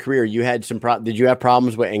in your career, you had did you have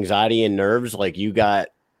problems with anxiety and nerves? Like you got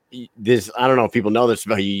this, I don't know if people know this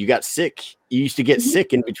about you. You got sick. You used to get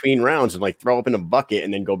sick in between rounds and like throw up in a bucket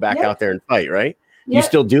and then go back out there and fight, right? You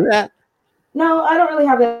still do that? No, I don't really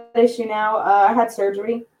have that issue now. I had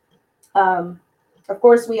surgery. Of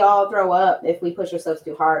course, we all throw up if we push ourselves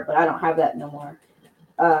too hard, but I don't have that no more.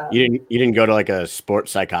 You didn't go to like a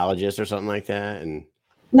sports psychologist or something like that? And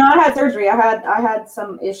no, I had surgery. I had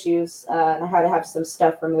some issues, and I had to have some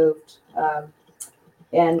stuff removed.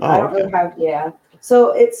 And I don't really have,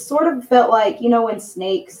 So it sort of felt like, when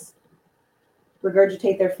snakes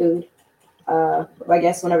regurgitate their food, I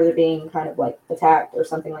guess whenever they're being kind of like attacked or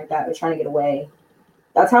something like that, they're trying to get away.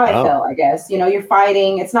 That's how I felt, I guess. You're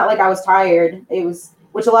fighting. It's not like I was tired. It was,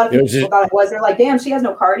 which a lot of people thought it was. They're like, damn, she has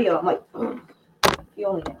no cardio. I'm like, you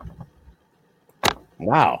only know.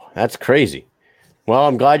 Wow, that's crazy. Well,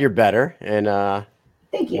 I'm glad you're better. And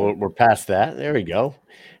thank you. We're past that. There we go.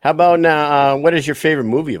 How about now? What is your favorite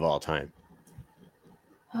movie of all time?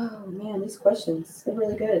 Oh man, these questions, they're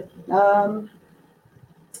really good.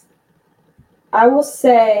 I will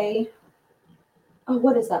say,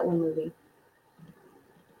 what is that one movie?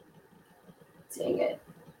 Dang it.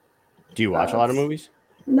 Do you watch a lot of movies?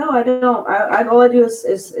 No, I don't. I all I do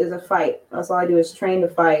is a fight. That's all I do is train to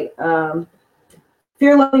fight.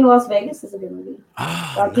 Fear Loving Las Vegas is a good movie.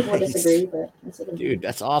 A lot of people disagree, but it's a good movie. Dude,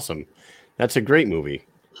 that's awesome. That's a great movie.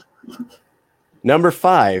 Number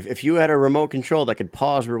 5, if you had a remote control that could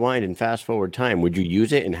pause, rewind, and fast forward time, would you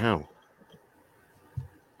use it and how?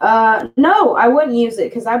 No, I wouldn't use it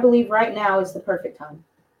because I believe right now is the perfect time.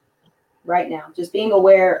 Right now, just being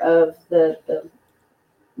aware of the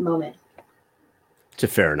moment. It's a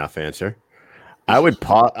fair enough answer. I would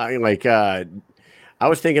pause. I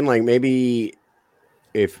was thinking like maybe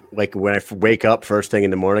if like when I wake up first thing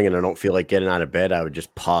in the morning and I don't feel like getting out of bed, I would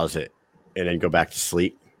just pause it and then go back to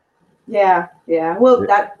sleep. Yeah. Well,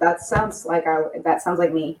 that sounds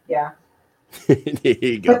like me. Yeah. There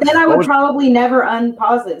you go. But then I would probably never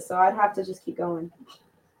unpause it, so I'd have to just keep going.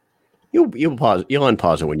 You'll pause. You'll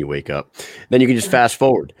unpause it when you wake up. Then you can just fast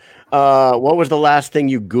forward. What was the last thing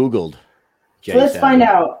you Googled? So let's find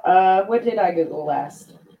out. What did I Google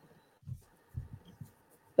last?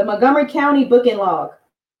 The Montgomery County booking log.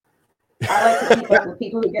 I like to keep up with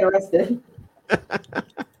people who get arrested.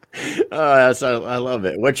 I love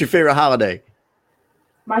it. What's your favorite holiday?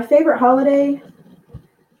 My favorite holiday,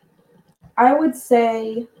 I would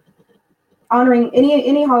say honoring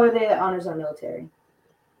any holiday that honors our military.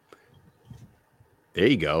 There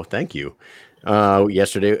you go. Thank you.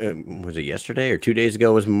 Yesterday, was it yesterday or 2 days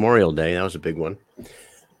ago was Memorial Day. That was a big one.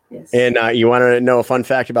 Yes. And you want to know a fun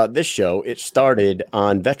fact about this show? It started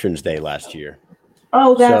on Veterans Day last year.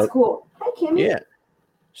 Oh, that's cool. Hi, Kimmy. Yeah.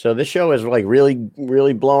 So this show is like really,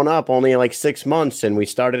 really blown up only in like 6 months, and we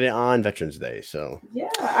started it on Veterans Day. So yeah,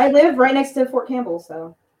 I live right next to Fort Campbell.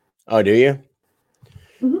 So. Oh, do you?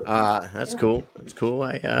 Mm-hmm. That's cool. That's cool.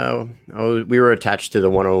 We were attached to the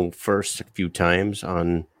 101st a few times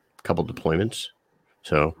on a couple deployments.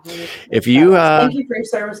 So if you thank you for your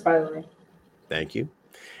service, by the way. Thank you.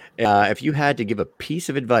 If you had to give a piece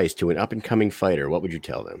of advice to an up and coming fighter, what would you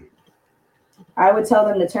tell them? I would tell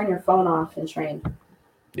them to turn your phone off and train.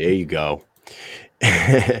 There you go.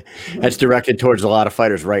 That's directed towards a lot of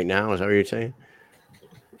fighters right now. Is that what you're saying?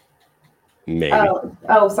 Maybe.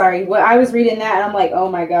 Oh, sorry. Well, I was reading that and I'm like, oh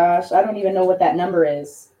my gosh, I don't even know what that number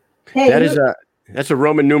is. Hey, that's a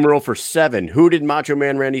Roman numeral for 7. Who did Macho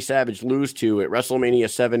Man Randy Savage lose to at WrestleMania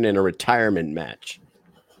 7 in a retirement match?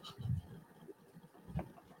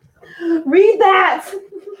 Read that.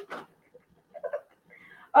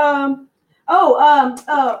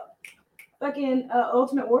 Fucking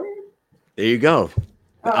Ultimate Warrior. There you go.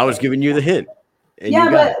 Okay. I was giving you the hint. Yeah,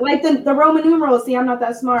 but like the Roman numerals. See, I'm not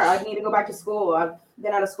that smart. I need to go back to school. I've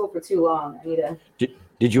been out of school for too long. I need to.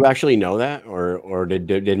 Did you actually know that, or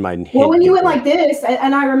did my hint? Well, when you went like this,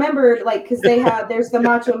 and I remembered like because there's the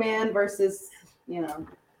Macho Man versus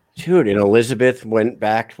Dude, and Elizabeth went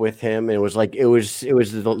back with him, and it was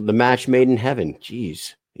the match made in heaven.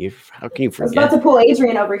 Jeez, how can you forget? I was about to pull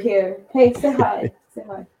Adrian over here. Hey, say hi. Say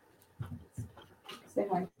hi. Say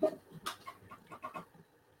hi.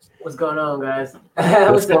 What's going on, guys?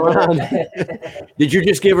 What's going on? Did you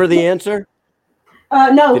just give her the answer?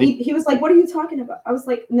 No, he was like, what are you talking about? I was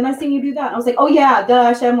like, and then I seen you do that. I was like, oh yeah, duh,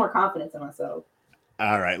 I should have more confidence in myself.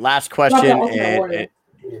 All right, last question.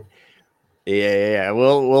 Yeah.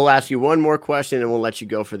 We'll ask you one more question and we'll let you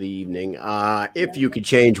go for the evening. If you could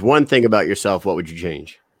change one thing about yourself, what would you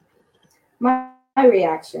change? My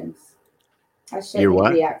reactions. I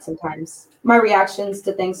shouldn't react sometimes. My reactions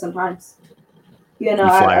to things sometimes.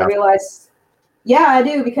 I realize, yeah, I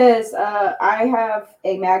do, because I have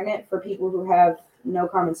a magnet for people who have no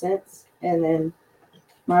common sense. And then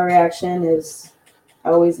my reaction is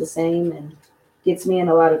always the same and gets me in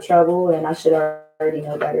a lot of trouble. And I should already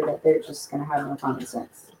know better that they're just going to have no common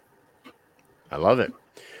sense. I love it.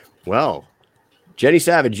 Well, Jenny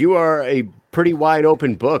Savage, you are a pretty wide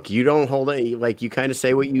open book. You don't hold any, like, you kind of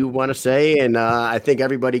say what you want to say. And I think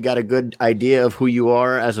everybody got a good idea of who you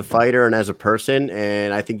are as a fighter and as a person.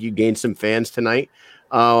 And I think you gained some fans tonight.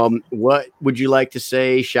 What would you like to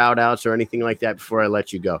say, shout outs or anything like that before I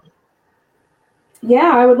let you go?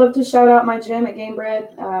 Yeah, I would love to shout out my gym at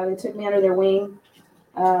Gamebred. They took me under their wing.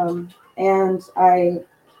 And I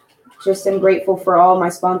just am grateful for all my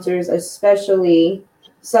sponsors, especially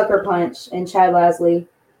Sucker Punch and Chad Lasley.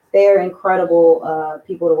 They are incredible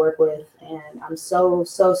people to work with. And I'm so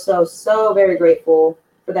very grateful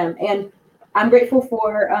for them. And I'm grateful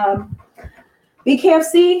for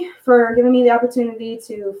BKFC for giving me the opportunity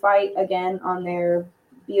to fight again on their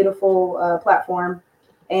beautiful platform.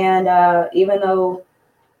 And even though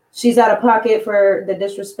she's out of pocket for the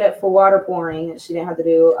disrespectful water pouring that she didn't have to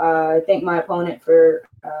do, I thank my opponent for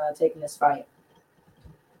taking this fight.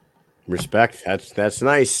 Respect. That's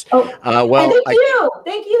nice. Oh, well,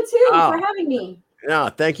 thank you too for having me. No,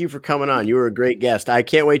 thank you for coming on. You were a great guest. I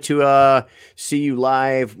can't wait to see you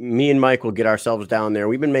live. Me and Mike will get ourselves down there.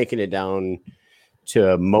 We've been making it down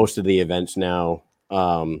to most of the events now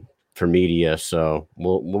for media, so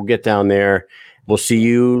we'll get down there. We'll see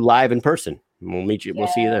you live in person. We'll meet you. Yes. We'll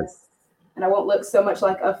see you then. And I won't look so much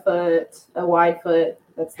like a wide foot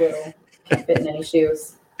that's little, can't fit in any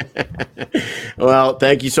shoes. Well,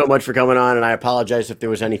 thank you so much for coming on, and I apologize if there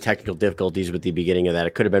was any technical difficulties with the beginning of that.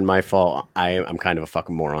 It could have been my fault. I'm kind of a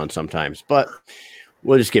fucking moron sometimes, but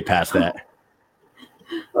we'll just get past that.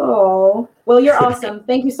 Oh, well, you're awesome.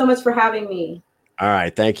 Thank you so much for having me. All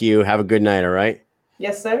right. Thank you. Have a good night. All right.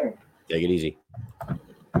 Yes, sir. Take it easy.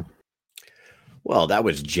 Well, that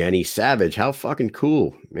was Jenny Savage. How fucking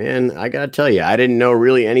cool, man. I got to tell you, I didn't know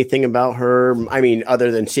really anything about her. I mean,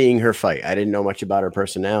 other than seeing her fight, I didn't know much about her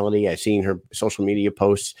personality. I've seen her social media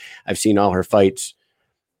posts. I've seen all her fights,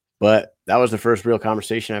 but that was the first real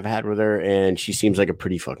conversation I've had with her. And she seems like a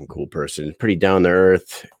pretty fucking cool person, pretty down to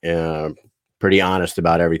earth, pretty honest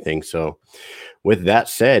about everything. So with that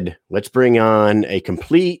said, let's bring on a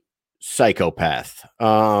complete psychopath.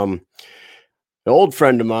 An old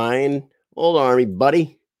friend of mine, old Army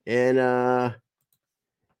buddy, and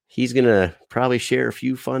he's gonna probably share a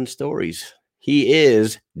few fun stories. He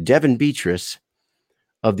is Devin Beatrice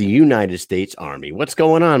of the United States Army. What's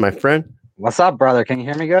going on, my friend? What's up, brother? Can you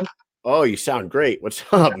hear me good? Oh, you sound great. What's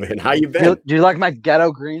up, man? How you been? Do you like my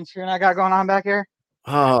ghetto green screen I got going on back here?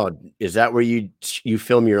 Oh, is that where you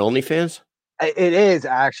film your OnlyFans? It is,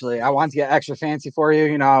 actually. I want to get extra fancy for you.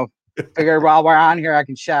 You know, figured while we're on here, I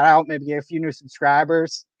can shout out, maybe get a few new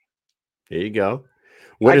subscribers. There you go.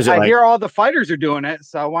 What is it? I hear all the fighters are doing it,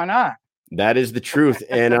 so why not? That is the truth.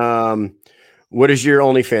 And what does your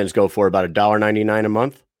OnlyFans go for? About $1.99 a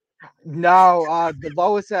month? No, the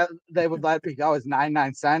lowest that they would let me go is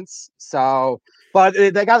 99 cents. So, but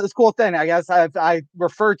they got this cool thing. I guess I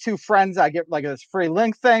refer to friends. I get like this free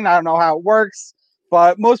link thing. I don't know how it works,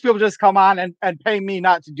 but most people just come on and pay me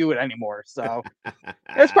not to do it anymore. So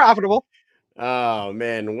it's profitable. Oh,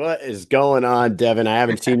 man, what is going on, Devin? I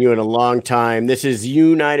haven't seen you in a long time. This is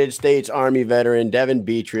United States Army veteran Devin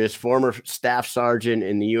Beatrice, former staff sergeant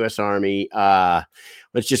in the U.S. Army.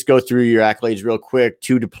 Let's just go through your accolades real quick.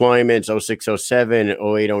 2 deployments, 06-07,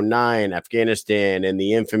 08-09, Afghanistan, and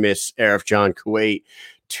the infamous Arif Jan Kuwait.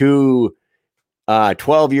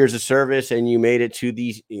 12 years of service, and you made it to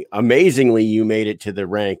amazingly, you made it to the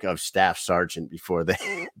rank of staff sergeant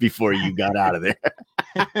before you got out of there.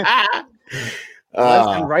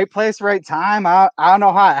 Listen, right place, right time. I don't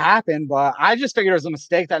know how it happened, but I just figured it was a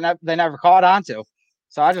mistake that they never caught on to.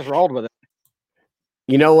 So I just rolled with it.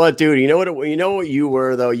 You know what, dude? You know what you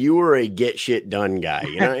were, though? You were a get shit done guy.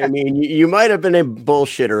 You know what I mean? You might have been a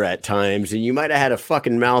bullshitter at times, and you might have had a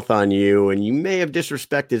fucking mouth on you, and you may have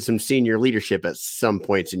disrespected some senior leadership at some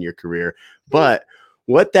points in your career. But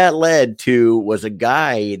what that led to was a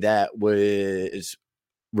guy that was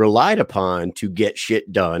relied upon to get shit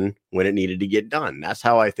done when it needed to get done. That's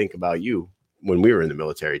how I think about you when we were in the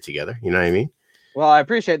military together. You know what I mean? Well, I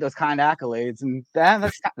appreciate those kind accolades, and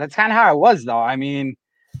that's kind of how I was, though. I mean,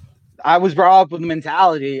 I was brought up with the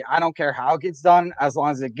mentality, I don't care how it gets done as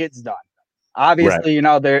long as it gets done. Obviously, right. You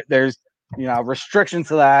know, there's restrictions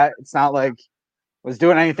to that. It's not like I was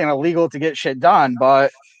doing anything illegal to get shit done,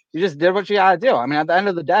 but you just did what you gotta do. I mean, at the end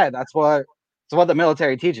of the day, that's what the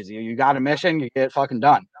military teaches you. You got a mission, you get it fucking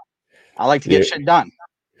done. I like to get shit done.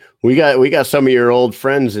 We got some of your old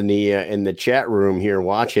friends in the chat room here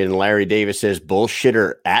watching. Larry Davis says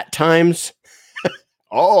bullshitter at times,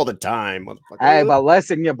 all the time. Hey, but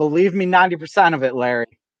listen, you believe me 90% of it, Larry.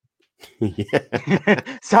 Yeah.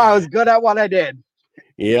 So I was good at what I did.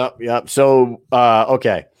 Yep. So,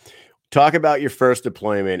 okay. Talk about your first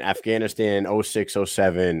deployment, Afghanistan 06,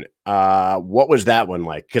 07. What was that one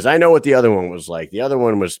like? Because I know what the other one was like. The other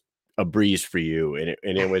one was a breeze for you, and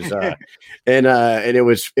it was and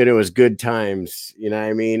it was good times. You know what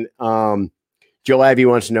I mean? Joe Ivy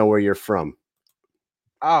wants to know where you're from.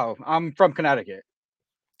 Oh, I'm from Connecticut.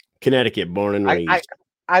 Connecticut, born and raised.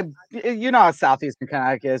 You know how southeastern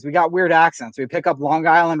Connecticut is. We got weird accents. We pick up Long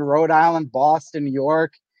Island, Rhode Island, Boston, New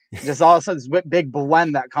York. Just all of a sudden, this big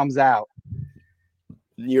blend that comes out.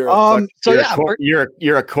 You're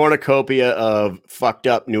a cornucopia of fucked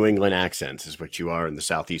up New England accents, is what you are in the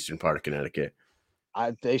southeastern part of Connecticut.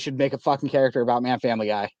 They should make a fucking character about Man Family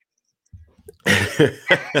Guy.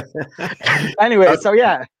 Anyway, so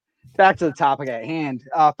yeah, back to the topic at hand.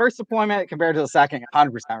 First deployment compared to the second,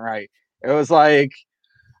 100% right. It was like,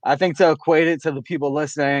 I think to equate it to the people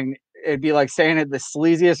listening, it'd be like staying at the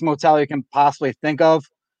sleaziest motel you can possibly think of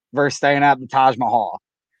versus staying at the Taj Mahal.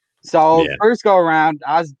 So first go around,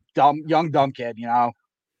 I was young dumb kid,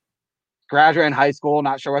 graduating high school,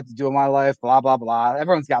 not sure what to do in my life, blah, blah, blah.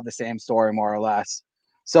 Everyone's got the same story, more or less.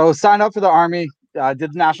 So signed up for the Army, did the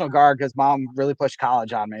National Guard because mom really pushed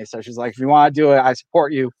college on me. So she's like, if you want to do it, I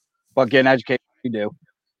support you, but get an education you do.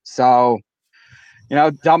 So,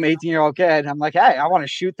 dumb 18-year-old kid, I'm like, hey, I want to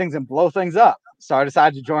shoot things and blow things up. So I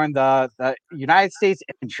decided to join the United States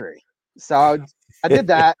Infantry. So I did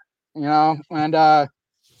that, and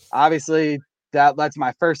obviously that led to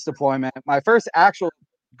my first deployment. My first actual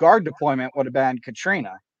Guard deployment would have been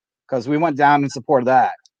Katrina because we went down in support of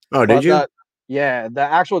that. Oh, did you? The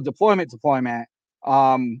actual deployment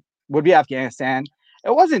would be Afghanistan.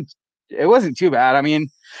 It wasn't too bad. I mean,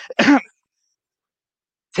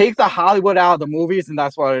 take the Hollywood out of the movies, and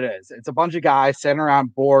that's what it is. It's a bunch of guys sitting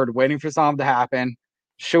around bored, waiting for something to happen,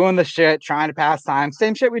 shooing the shit, trying to pass time.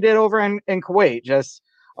 Same shit we did over in Kuwait, just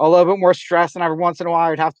a little bit more stress, and every once in a while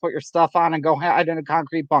you'd have to put your stuff on and go hide in a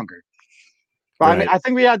concrete bunker. But right. I mean, I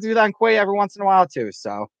think we had to do that in Kuwait every once in a while too.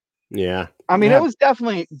 So yeah, I mean, it was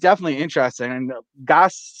definitely interesting, and got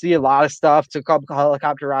to see a lot of stuff. Took a couple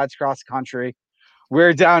helicopter rides across the country. We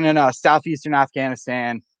were down in southeastern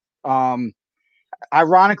Afghanistan.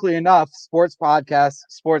 Ironically enough, sports podcast,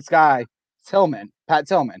 sports guy, Pat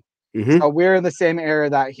Tillman. Mm-hmm. So we're in the same area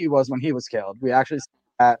that he was when he was killed. We actually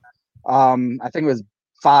at I think it was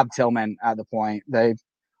Fob Tillman at the point. They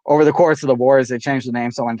over the course of the wars, they changed the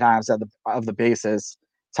name so many times of the bases.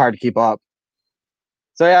 It's hard to keep up.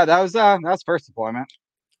 So yeah, that was first deployment.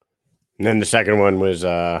 And then the second one was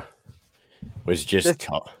just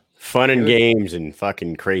fun and games and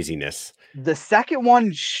fucking craziness. The second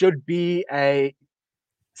one should be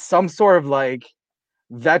some sort of like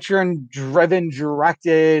veteran-driven,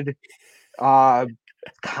 directed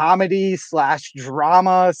comedy /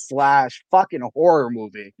 drama / fucking horror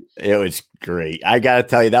movie. It was great. I gotta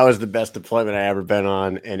tell you, that was the best deployment I ever been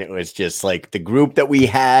on, and it was just like the group that we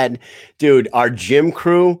had, dude. Our gym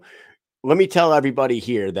crew. Let me tell everybody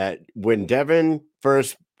here that when Devin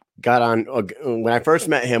first got on, when I first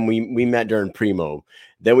met him, we met during Primo.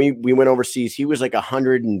 Then we went overseas. He was like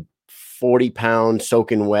 140 pounds,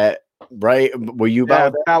 soaking wet. Right? Were you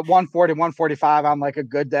about 140, 145 on like a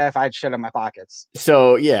good day if I had shit in my pockets?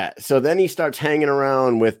 So yeah. So then he starts hanging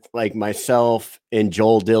around with like myself and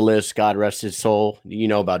Joel Dillis, God rest his soul. You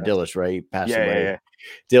know about Dillis, right? Passed away. Yeah.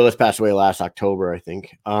 Dillis passed away last October, I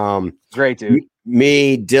think. Great dude.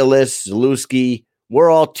 Me, Dillis, Zaluski, we're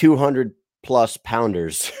all 200 plus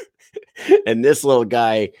pounders. And this little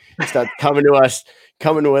guy starts coming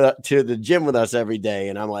to the gym with us every day.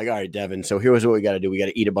 And I'm like, all right, Devin, so here's what we got to do. We got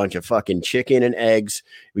to eat a bunch of fucking chicken and eggs.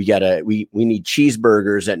 We need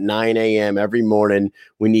cheeseburgers at 9 a.m. every morning.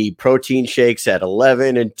 We need protein shakes at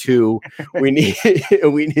 11 and 2.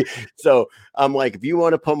 So I'm like, if you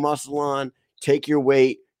want to put muscle on, take your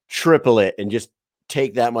weight, triple it, and just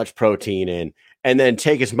take that much protein in. And then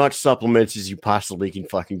take as much supplements as you possibly can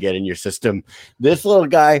fucking get in your system. This little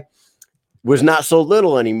guy was not so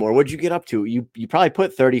little anymore. What'd you get up to? You probably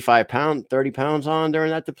put 30 pounds on during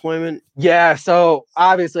that deployment. Yeah. So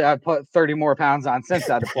obviously I put 30 more pounds on since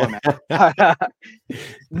that deployment.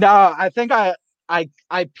 No, I think I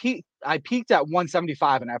peaked at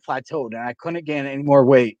 175 and I plateaued and I couldn't gain any more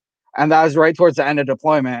weight. And that was right towards the end of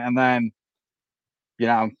deployment. And then,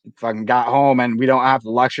 fucking got home and we don't have the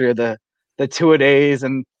luxury of the 2-a-days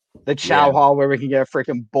and the chow hall where we can get a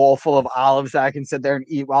freaking bowl full of olives that I can sit there and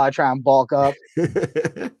eat while I try and bulk up.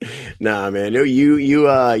 Nah, man. No,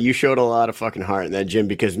 you showed a lot of fucking heart in that gym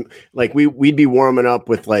because like we'd be warming up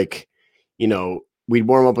with like, you know, we'd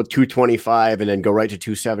warm up with 225 and then go right to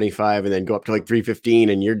 275 and then go up to like 315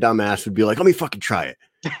 and your dumbass would be like, let me fucking try it.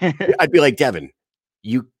 I'd be like, Devin,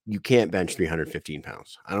 you can't bench 315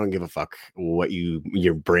 pounds. I don't give a fuck what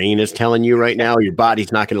your brain is telling you right now. Your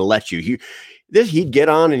body's not going to let you. He'd get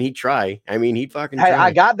on and he'd try. I mean, he'd fucking try.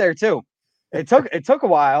 I got there too. It took a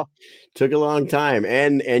while. Took a long time,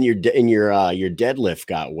 and your deadlift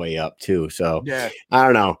got way up too. So yeah, I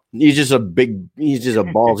don't know. He's just a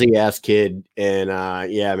ballsy ass kid, and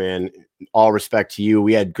yeah, man. All respect to you.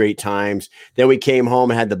 We had great times. Then we came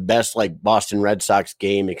home and had the best like Boston Red Sox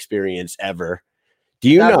game experience ever.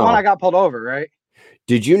 That's the one I got pulled over, right?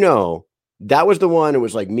 Did you know that was the one? It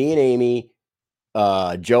was like me and Amy.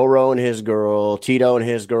 Joe Rowe and his girl, Tito and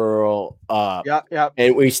his girl. Yep.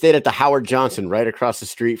 And we stayed at the Howard Johnson right across the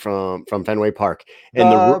street from Fenway Park.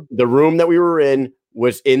 And the room that we were in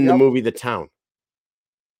was in the movie The Town.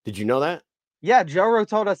 Did you know that? Yeah, Joe Rowe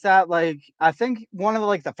told us that. Like, I think one of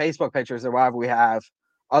the Facebook pictures or whatever we have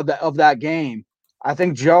of that game. I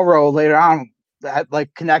think Joe Rowe later on had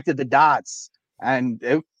like connected the dots, and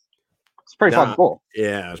it's pretty fucking cool.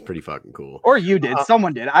 Yeah, it was pretty fucking cool. Or you did.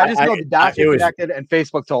 Someone did. I just know the dots were connected and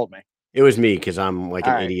Facebook told me. It was me because I'm like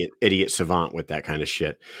an idiot savant with that kind of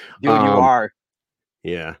shit. Dude, you are.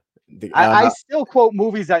 Yeah. I still quote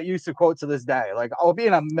movies that I used to quote to this day. Like, I'll be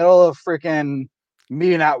in the middle of freaking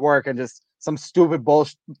meeting at work and just some stupid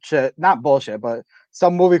bullshit. Not bullshit, but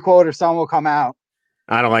some movie quote or something will come out.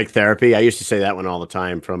 I don't like therapy. I used to say that one all the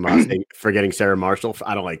time from forgetting Sarah Marshall.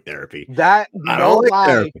 I don't like therapy. That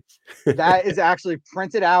is actually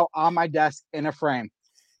printed out on my desk in a frame.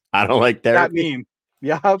 I don't like therapy. That meme.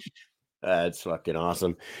 Yep. That's fucking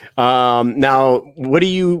awesome. Now, what do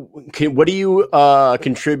you contribute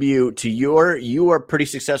to you are pretty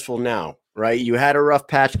successful now, right? You had a rough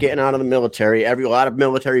patch getting out of the military. A lot of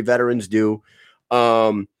military veterans do.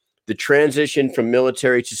 The transition from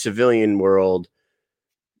military to civilian world,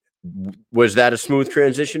 was that a smooth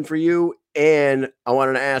transition for you? And I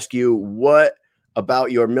wanted to ask you, what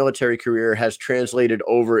about your military career has translated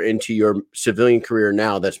over into your civilian career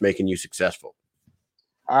now that's making you successful?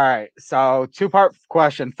 All right. So 2-part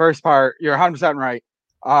question. First part, you're 100% right.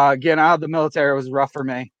 Getting out of the military was rough for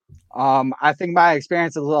me. I think my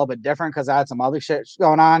experience is a little bit different because I had some other shit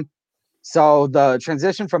going on. So the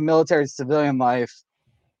transition from military to civilian life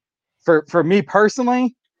for me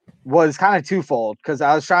personally was kind of twofold because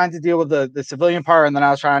I was trying to deal with the civilian part, and then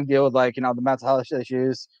I was trying to deal with like, the mental health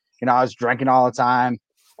issues. I was drinking all the time,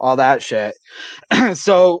 all that shit.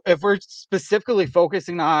 So if we're specifically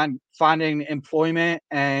focusing on finding employment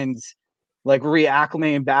and like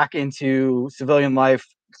reacclimating back into civilian life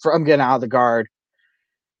from getting out of the Guard,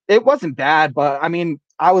 it wasn't bad, but I mean,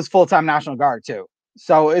 I was full-time National Guard too.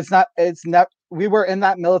 So it's not, we were in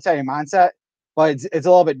that military mindset, but it's a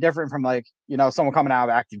little bit different from like, someone coming out of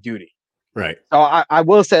active duty. Right. So I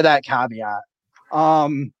will say that caveat.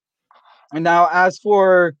 And now as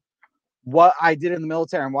for what I did in the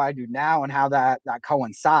military and what I do now and how that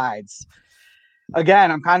coincides,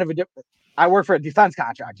 again, I'm kind of I work for a defense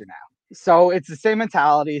contractor now. So it's the same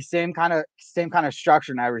mentality, same kind of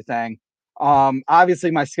structure and everything.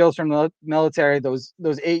 Obviously my skills from the military, those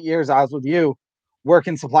 8 years I was with you,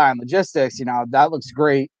 working supply and logistics, that looks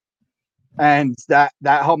great. And that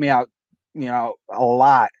helped me out, a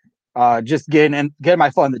lot. Just getting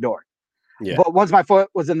my foot in the door. Yeah. But once my foot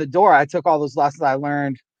was in the door, I took all those lessons I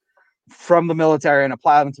learned from the military and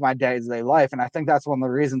applied them to my day-to-day life. And I think that's one of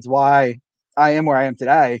the reasons why I am where I am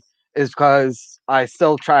today, is because I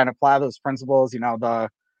still try and apply those principles, the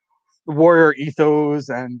warrior ethos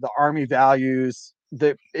and the Army values.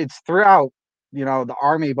 That it's throughout, the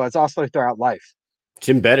Army, but it's also throughout life. It's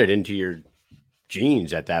embedded into your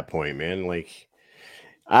genes at that point, man. Like,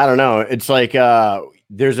 I don't know. It's like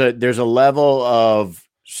there's a level of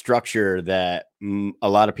structure that a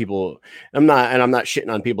lot of people, I'm not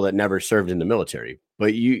shitting on people that never served in the military,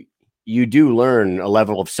 but you do learn a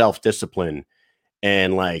level of self-discipline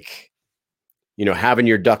and like, having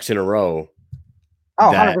your ducks in a row.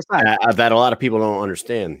 Oh, that, 100%. That a lot of people don't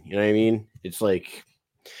understand. You know what I mean? It's like,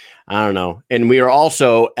 I don't know. And we are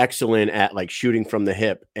also excellent at like shooting from the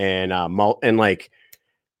hip and like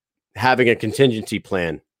having a contingency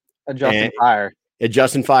plan. Adjusting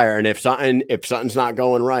fire. And if something's not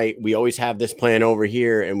going right, we always have this plan over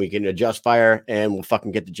here and we can adjust fire and we'll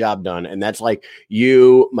fucking get the job done. And that's like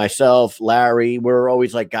you, myself, Larry, we're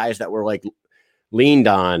always like guys that were like leaned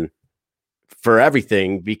on for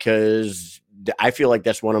everything because I feel like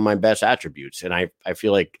that's one of my best attributes. And I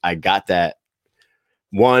feel like I got that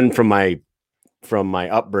one from my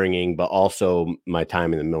upbringing, but also my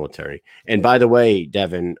time in the military. And by the way,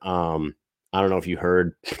 Devin, I don't know if you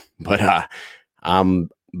heard, but I'm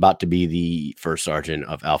about to be the first sergeant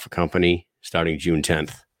of Alpha Company starting June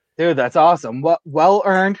 10th. Dude, that's awesome. Well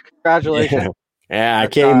earned. Congratulations. Yeah, I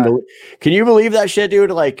can't. Can you believe that shit,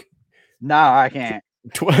 dude? Like, no, I can't.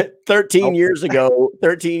 13 years ago,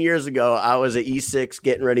 I was at E6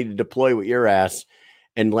 getting ready to deploy with your ass,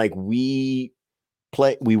 and like we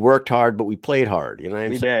worked hard, but we played hard. You know what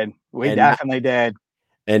I'm saying? We definitely did.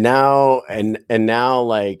 And now,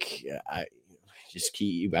 like I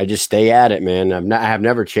just stay at it, man. I have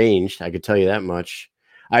never changed. I could tell you that much.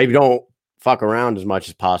 I don't fuck around as much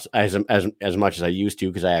as possible, as much as I used to,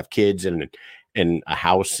 because I have kids and a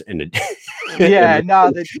house and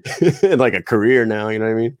and like a career now. You know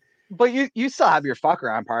what I mean? But you still have your fuck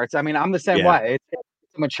around parts. I mean, I'm the same way.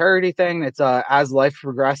 It's a maturity thing. It's as life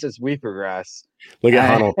progresses, we progress. Look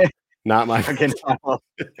at Hunnell. Not my fucking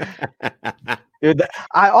Dude,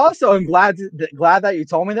 I also am glad that you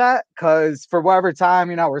told me that, because for whatever time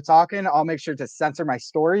we're talking, I'll make sure to censor my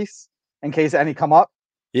stories in case any come up.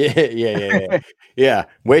 Yeah.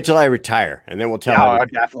 Wait till I retire, and then we'll tell. Oh,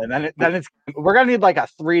 definitely. Then we're gonna need like a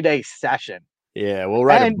 3-day session. Yeah, we'll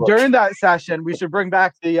write. And during that session, we should bring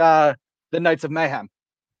back the Knights of Mayhem.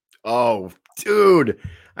 Oh, dude,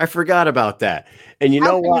 I forgot about that. And you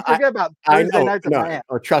know what? I know. Knights of Mayhem?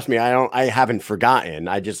 Oh, trust me, I haven't forgotten.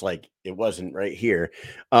 I just it wasn't right here.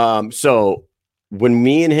 So when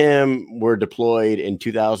me and him were deployed in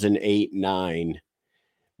 2008-9,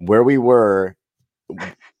 where we were,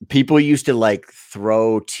 people used to like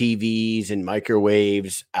throw TVs and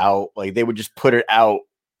microwaves out. Like they would just put it out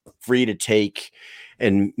free to take.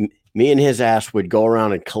 And me and his ass would go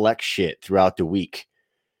around and collect shit throughout the week.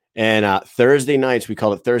 And Thursday nights, we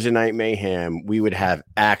called it Thursday Night Mayhem. We would have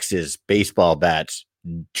axes, baseball bats,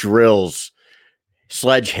 drills,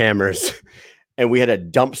 sledgehammers. And we had a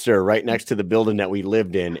dumpster right next to the building that we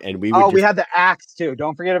lived in. And we had the axe too.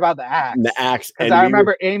 Don't forget about the axe. The axe. Because I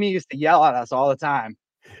remember Amy used to yell at us all the time.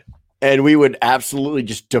 And we would absolutely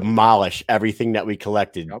just demolish everything that we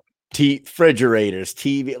collected. Yep. Refrigerators,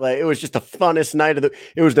 TV. Like it was just the funnest night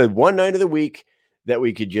it was the one night of the week that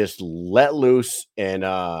we could just let loose and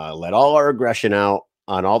let all our aggression out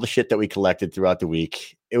on all the shit that we collected throughout the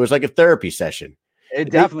week. It was like a therapy session. It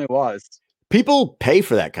definitely was. People pay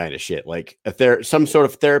for that kind of shit. Like if there's some sort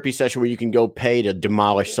of therapy session where you can go pay to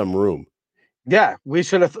demolish some room. Yeah, we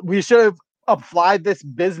should have applied this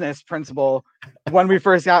business principle when we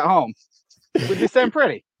first got home. Would you sound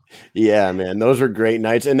pretty? Yeah, man, those were great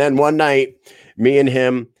nights. And then one night, me and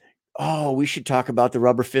him, we should talk about the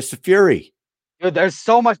Rubber Fist of Fury. Dude, there's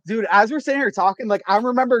so much, dude. As we're sitting here talking, like I'm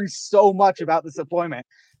remembering so much about this deployment.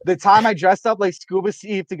 The time I dressed up like Scuba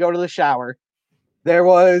Steve to go to the shower. There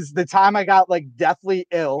was the time I got like deathly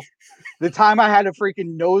ill. The time I had a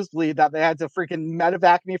freaking nosebleed that they had to freaking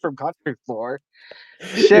medevac me from country floor.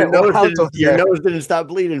 Shit, your nose didn't stop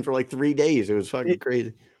bleeding for like 3 days. It was fucking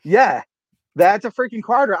crazy. Yeah. That's a freaking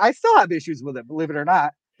carter. I still have issues with it, believe it or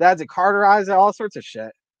not. That's a carterize and all sorts of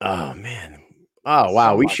shit. Oh man. Oh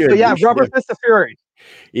wow. We should. So, yeah, Rubber Fist of Fury.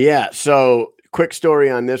 Yeah. So quick story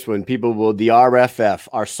on this one. The RFF,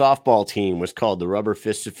 our softball team was called the Rubber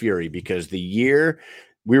Fist of Fury because the year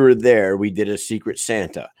we were there, we did a Secret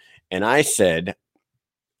Santa. And I said,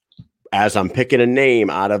 as I'm picking a name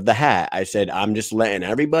out of the hat, I said, I'm just letting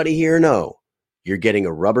everybody here know you're getting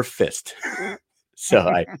a rubber fist. So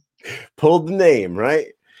I pulled the name, right?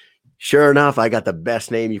 Sure enough, I got the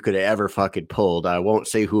best name you could have ever fucking pulled. I won't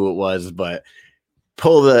say who it was, but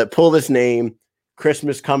pull this name.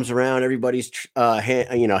 Christmas comes around, everybody's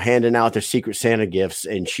handing out their Secret Santa gifts,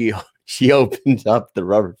 and she opened up the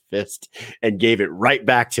rubber fist and gave it right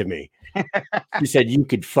back to me. She said, "You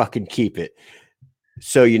could fucking keep it."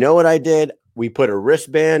 So you know what I did? We put a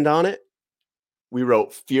wristband on it. We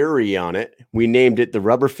wrote Fury on it. We named it the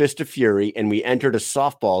Rubber Fist of Fury, and we entered a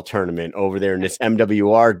softball tournament over there in this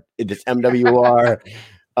MWR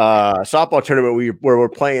softball tournament where we're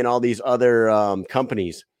playing all these other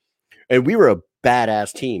companies. And we were a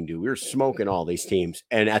badass team, dude. We were smoking all these teams.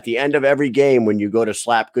 And at the end of every game, when you go to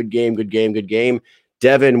slap good game,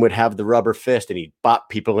 Devin would have the rubber fist and he'd bop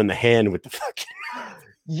people in the hand with the fucking.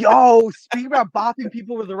 Yo, speaking about bopping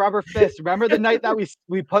people with the rubber fist, remember the night that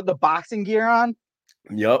we put the boxing gear on?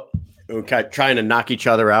 Yep. Okay, trying to knock each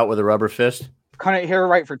other out with a rubber fist. Couldn't hear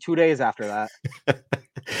right for 2 days after that.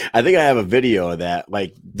 I think I have a video of that.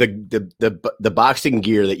 Like the boxing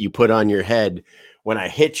gear that you put on your head. When I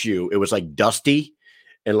hit you, it was like dusty,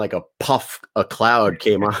 and like a cloud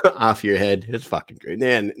came off your head. It's fucking great.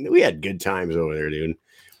 Man, we had good times over there, dude.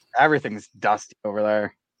 Everything's dusty over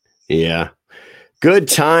there. Yeah. Good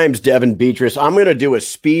times, Devin Beatrice. I'm going to do a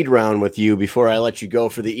speed round with you before I let you go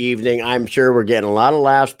for the evening. I'm sure we're getting a lot of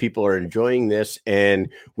laughs. People are enjoying this, and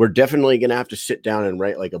we're definitely going to have to sit down and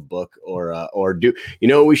write like a book or do. You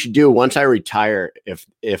know what we should do once I retire? If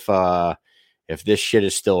this shit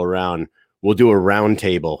is still around, we'll do a round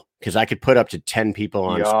table because I could put up to 10 people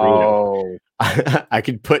on screen. I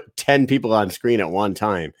could put 10 people on screen at one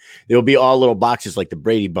time. There'll be all little boxes like the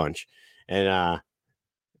Brady Bunch, and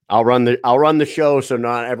I'll run the show so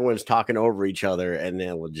not everyone's talking over each other, and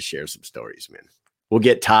then we'll just share some stories, man. We'll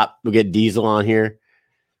get Diesel on here.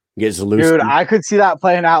 Get Zalewski. Dude, I could see that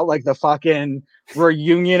playing out like the fucking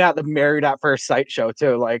reunion at the Married at First Sight show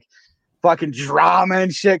too. Like fucking drama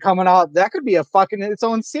and shit coming out. That could be a fucking its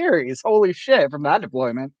own series. Holy shit, from that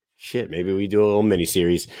deployment. Shit, maybe we do a little mini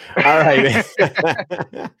series. All right.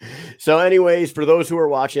 So anyways, for those who are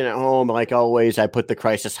watching at home, like always, I put the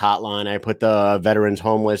crisis hotline. I put the veterans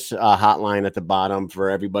homeless hotline at the bottom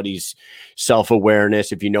for everybody's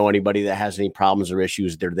self-awareness. If you know anybody that has any problems or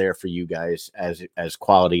issues, they're there for you guys as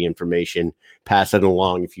quality information. Pass it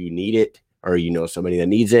along if you need it or you know somebody that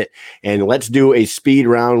needs it. And let's do a speed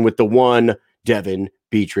round with the one Devin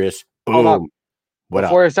Beatrice. Boom. Hold up.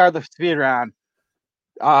 Before I start the speed round,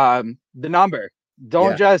 the number.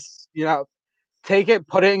 Don't just, take it,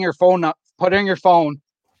 put it in your phone, throw it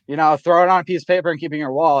on a piece of paper and keep it in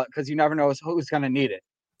your wallet because you never know who's going to need it.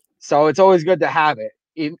 So it's always good to have it.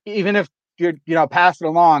 Even if you're, pass it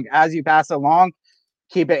along, as you pass it along,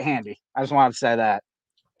 keep it handy. I just wanted to say that.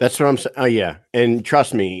 That's what I'm saying. Oh, yeah. And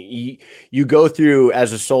trust me, you go through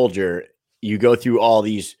as a soldier, you go through all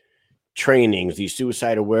these trainings, these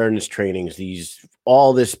suicide awareness trainings,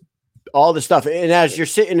 all this stuff. And as you're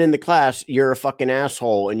sitting in the class, you're a fucking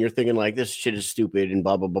asshole and you're thinking like this shit is stupid and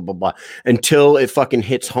blah, blah, blah, blah, blah, until it fucking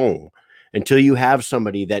hits home, until you have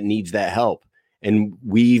somebody that needs that help. And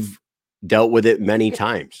we've dealt with it many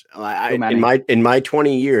times. In my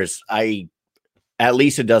 20 years, at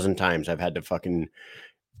least a dozen times I've had to fucking,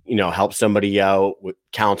 help somebody out,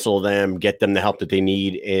 counsel them, get them the help that they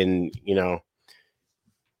need. And,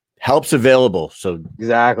 help's available. So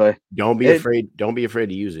exactly. Don't be afraid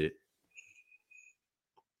to use it.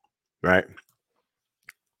 Right.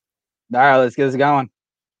 All right, let's get this going.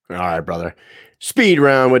 All right, brother. Speed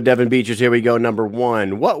round with Devin Beatrice. Here we go. Number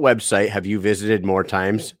one. What website have you visited more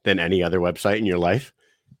times than any other website in your life?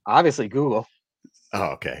 Obviously, Google. Oh,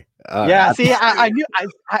 okay. See, I knew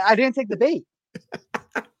I didn't take the bait.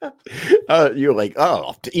 You're like,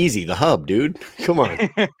 easy, the hub, dude. Come on.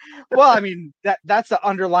 Well, I mean, that's the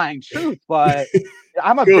underlying truth, but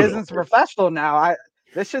I'm a business professional now.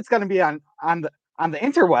 This shit's gonna be on the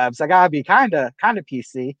interwebs. I gotta be kind of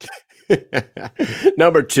PC.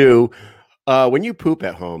 Number two, when you poop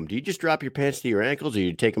at home, do you just drop your pants to your ankles, or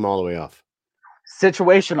you take them all the way off?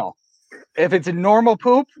 Situational. If it's a normal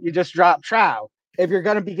poop, you just drop trow. If you're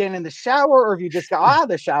gonna be getting in the shower, or if you just got out of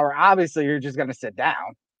the shower, obviously you're just gonna sit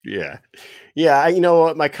down. Yeah. You know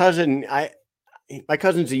what? My cousin's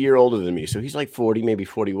a year older than me, so he's like 40, maybe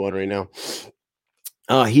 41 right now.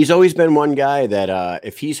 He's always been one guy that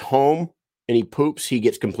if he's home and he poops, he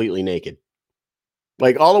gets completely naked.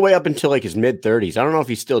 Like all the way up until like his mid 30s. I don't know if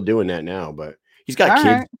he's still doing that now, but he's got kids.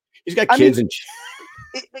 Right. He's got kids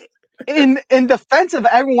in defense of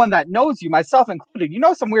everyone that knows you, myself included,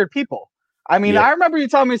 some weird people. I mean, I remember you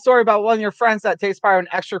telling me a story about one of your friends that takes part in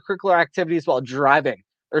extracurricular activities while driving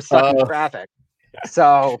or stuck in traffic.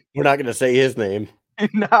 So we're not going to say his name.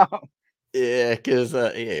 No. Yeah, because all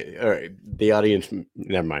right, the audience.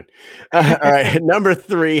 Never mind. All right, number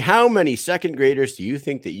three. How many second graders do you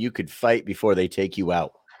think that you could fight before they take you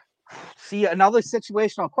out? See, another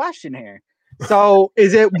situational question here. So,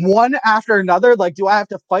 is it one after another? Like, do I have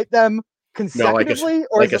to fight them consecutively,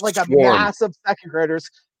 or is it like a massive second graders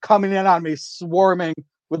coming in on me, swarming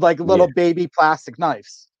with like little baby plastic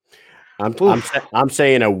knives? I'm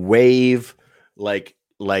saying a wave, like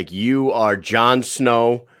you are Jon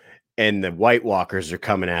Snow. And the White Walkers are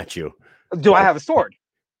coming at you. Do I have a sword?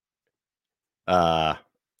 Let's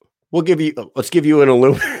give you an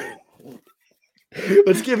aluminum.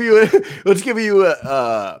 let's give you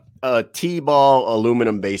a T-ball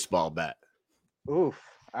aluminum baseball bat. Oof.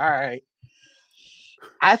 All right.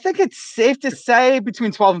 I think it's safe to say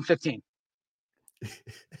between 12 and 15.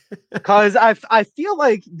 Because I feel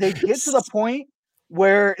like they get to the point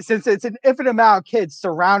where, since it's an infinite amount of kids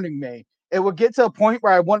surrounding me, it would get to a point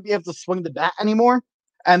where I wouldn't be able to swing the bat anymore,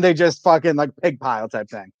 and they just fucking like pig pile type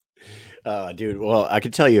thing. Dude, well, I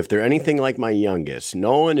can tell you if they're anything like my youngest,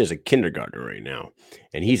 Nolan is a kindergartner right now,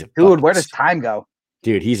 and he's a Dude, where does time go?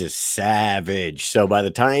 Dude, he's a savage. So by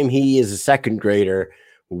the time he is a second grader,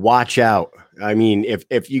 watch out. I mean,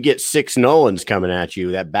 if you get 6 Nolans coming at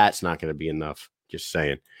you, that bat's not going to be enough. Just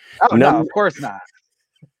saying. Oh, no, of course not.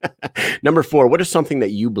 Number 4, what is something that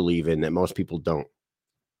you believe in that most people don't?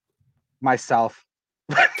 Myself.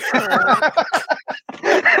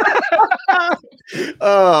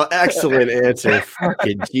 Oh, excellent answer.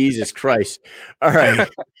 Fucking Jesus Christ. All right.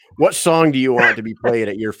 What song do you want to be played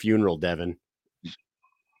at your funeral, Devin?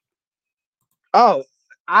 Oh,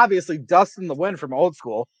 obviously Dust in the Wind from Old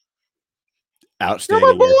School. Outstanding.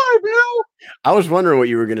 You're my boy, bro. I was wondering what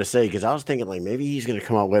you were going to say because I was thinking like maybe he's going to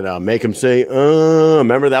come up with Make Him Say,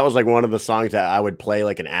 remember that was like one of the songs that I would play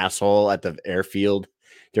like an asshole at the airfield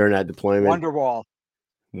during that deployment.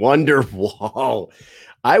 Wonderwall.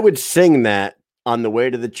 I would sing that on the way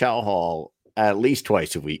to the chow hall at least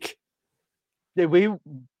twice a week. Did the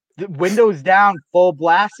windows down, full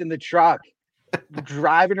blast in the truck,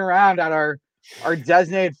 driving around at our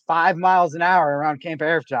designated 5 miles an hour around Camp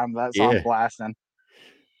Airtime. That song blasting.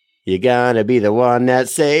 You gotta be the one that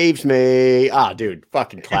saves me. Ah, dude,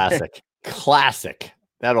 fucking classic. Classic.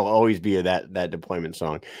 That'll always be that deployment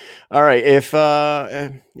song. All right. If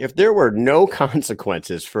there were no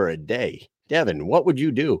consequences for a day, Devin, what would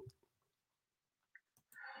you do?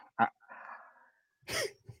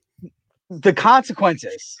 The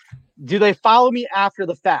consequences. Do they follow me after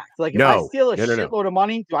the fact? Like if I steal a shitload of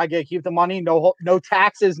money, do I get to keep the money? No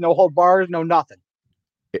taxes, no hold bars, no nothing.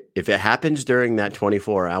 If it happens during that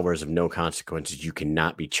 24 hours of no consequences, you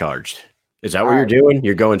cannot be charged. Is that what you're doing?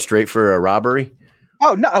 You're going straight for a robbery?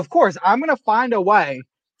 Oh, no, of course. I'm going to find a way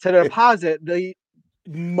to deposit the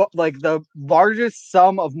largest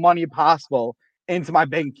sum of money possible into my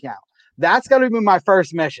bank account. That's going to be my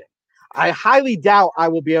first mission. I highly doubt I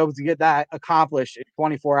will be able to get that accomplished in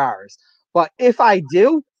 24 hours. But if I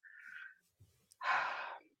do,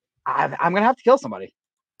 I'm going to have to kill somebody.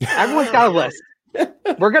 Everyone's got a list.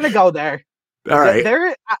 We're going to go there. All right.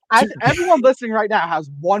 Everyone listening right now has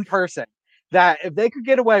one person that if they could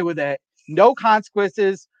get away with it, no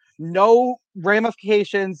consequences, no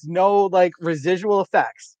ramifications, no like residual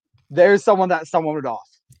effects, there's someone that someone would off.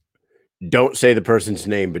 Don't say the person's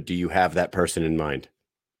name, but do you have that person in mind?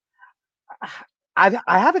 I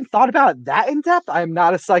haven't thought about it that in depth. I'm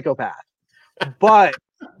not a psychopath, but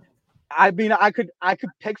I mean, I could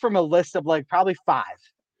pick from a list of like probably 5.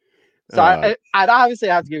 So I'd obviously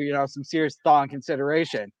have to give, some serious thought and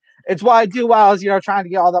consideration. It's what I do while I was, trying to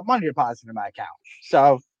get all that money deposited in my account.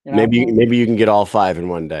 So maybe you can get all 5 in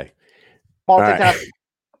one day. Multitasking. Right.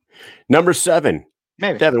 Number 7.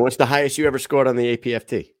 Maybe. Devin, what's the highest you ever scored on the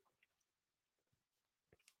APFT?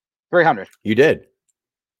 300. You did.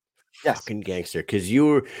 Yes. Fucking gangster. Cause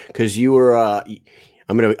you were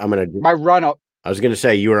I'm gonna my run up. I was gonna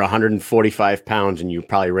say you were 145 pounds and you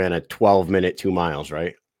probably ran a 12-minute 2 miles,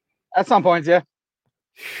 right? At some points, yeah.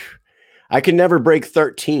 I could never break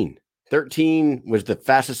 13. 13 was the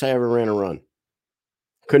fastest I ever ran a run.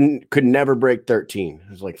 Could never break 13. I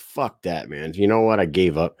was like, fuck that, man. You know what? I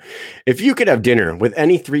gave up. If you could have dinner with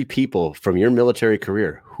any 3 people from your military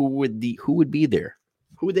career, who would be there?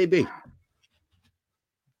 Who would they be?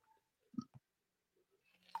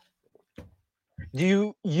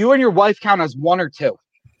 Do you and your wife count as 1 or 2?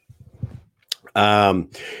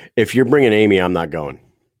 If you're bringing Amy, I'm not going.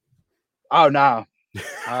 Oh no.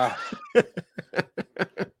 I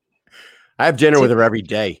have dinner with her every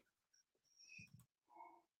day.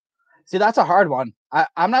 See, that's a hard one.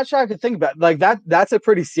 I'm not sure I could think about like that. That's a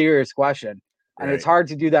pretty serious question. And It's hard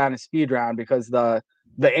to do that in a speed round because the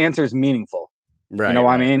answer is meaningful. Right. You know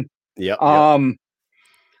what I mean? Yep.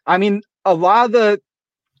 I mean, a lot of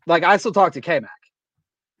I still talk to K-Mac.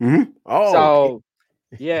 Mm-hmm. Oh, so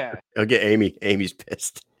yeah. I'll get Amy. Amy's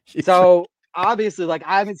pissed. So obviously,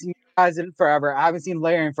 I haven't seen you guys in forever. I haven't seen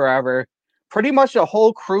Larry in forever. Pretty much the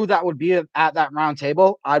whole crew that would be at that round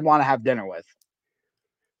table, I'd want to have dinner with.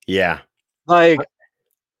 Yeah.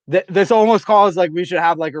 This almost calls we should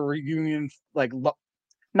have a reunion,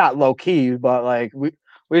 not low key, but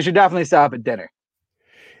we should definitely set up a dinner.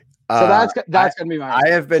 So that's gonna be my. I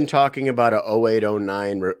have been talking about a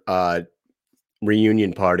 08-09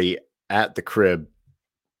 reunion party at the crib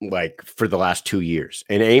for the last 2 years,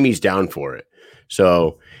 and Amy's down for it.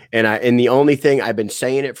 So, and the only thing I've been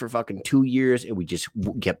saying it for fucking 2 years, and we just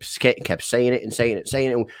kept saying it and saying it.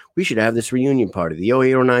 And we should have this reunion party. The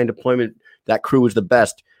 08-09 deployment, that crew was the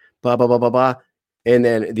best. Blah blah blah blah blah. And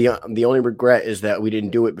then the only regret is that we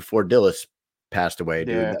didn't do it before Dillis passed away,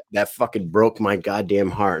 dude. Yeah. That fucking broke my goddamn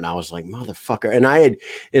heart. And I was like, motherfucker. And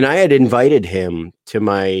I had invited him to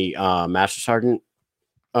my Master Sergeant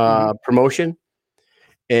promotion.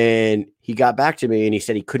 And he got back to me and he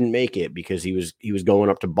said he couldn't make it because he was going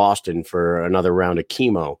up to Boston for another round of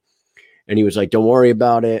chemo. And he was like, don't worry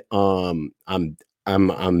about it. I'm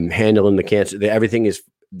handling the cancer. Everything is,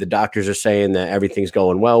 the doctors are saying that everything's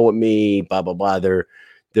going well with me, blah, blah, blah. They're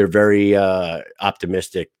very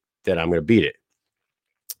optimistic that I'm going to beat it.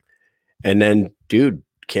 And then, dude,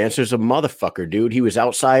 cancer's a motherfucker, dude. He was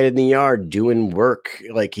outside in the yard doing work.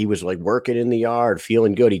 Like he was like working in the yard,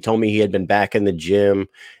 feeling good. He told me he had been back in the gym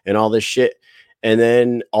and all this shit. And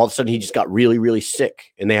then all of a sudden he just got really, really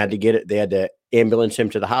sick and they had to ambulance him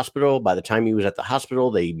to the hospital. By the time he was at the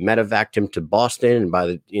hospital, they medevaced him to Boston.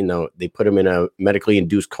 And they put him in a medically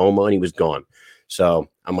induced coma and he was gone. So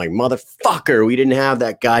I'm like, motherfucker, we didn't have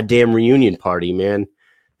that goddamn reunion party, man.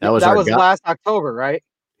 That was last October, right?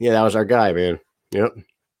 Yeah, that was our guy, man. Yep.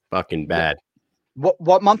 Fucking bad.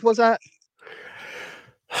 What month was that?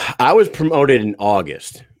 I was promoted in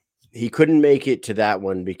August. He couldn't make it to that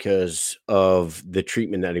one because of the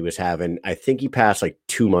treatment that he was having. I think he passed like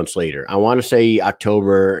 2 months later. I want to say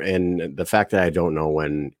October, and the fact that I don't know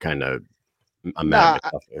when kind of I'm mad at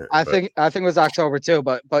myself. I think it was October too,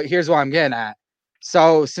 but here's what I'm getting at.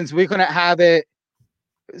 So since we couldn't have it,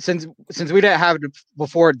 since we didn't have it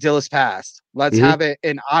before Dillis passed, let's have it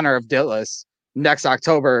in honor of Dillis next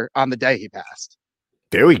October on the day he passed.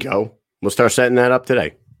 There we go. We'll start setting that up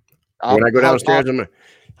today. When I go downstairs, I'm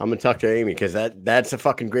gonna talk to Amy because that's a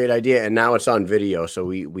fucking great idea. And now it's on video, so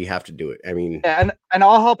we have to do it. I mean, and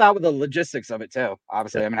I'll help out with the logistics of it too.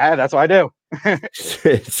 Obviously, I mean, hey, that's what I do.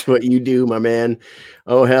 It's what you do, my man.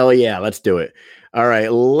 Oh hell yeah, let's do it. All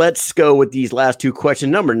right, let's go with these last two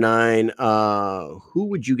questions. Number 9, who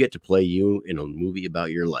would you get to play you in a movie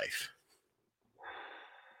about your life?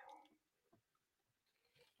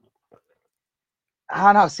 I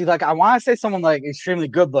don't know. See, like I want to say someone like extremely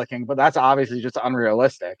good looking, but that's obviously just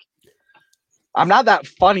unrealistic. I'm not that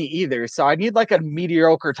funny either, so I need like a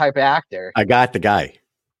mediocre type of actor. I got the guy.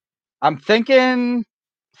 I'm thinking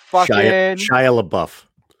fucking Shia LaBeouf.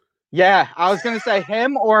 Yeah, I was gonna say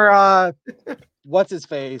him or what's his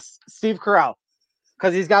face? Steve Carell.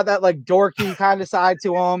 Because he's got that like dorky kind of side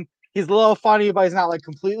to him. He's a little funny, but he's not like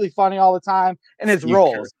completely funny all the time. And his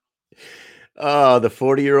roles. Oh, the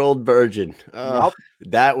 40-year-old virgin. Nope.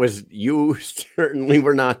 That was, you certainly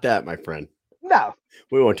were not that, my friend. No.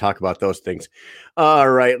 We won't talk about those things. All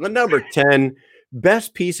right. Number 10,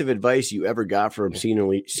 best piece of advice you ever got from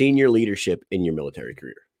senior leadership in your military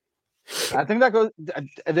career. I think that goes,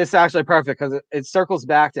 this is actually perfect because it circles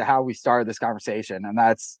back to how we started this conversation. And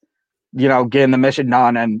that's, getting the mission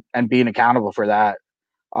done and being accountable for that.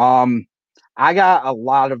 I got a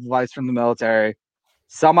lot of advice from the military,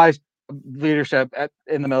 some of my leadership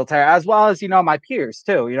in the military, as well as, my peers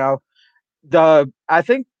too. I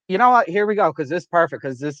think, you know what, here we go. Cause this is perfect.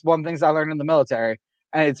 Cause this is one of the things I learned in the military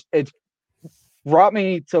and it's brought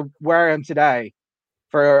me to where I am today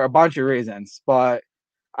for a bunch of reasons. But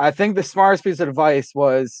I think the smartest piece of advice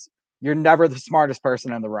was you're never the smartest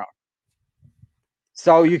person in the room.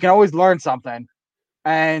 So you can always learn something.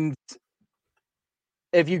 And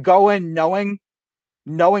if you go in knowing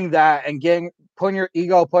that and putting your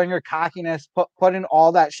ego, putting your cockiness, putting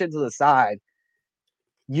all that shit to the side,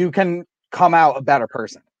 you can come out a better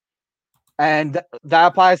person. And that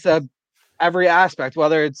applies to every aspect,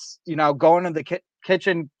 whether it's, going to the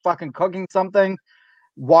kitchen, fucking cooking something,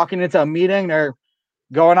 walking into a meeting, or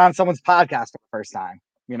going on someone's podcast for the first time,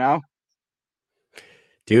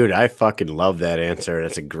 Dude, I fucking love that answer.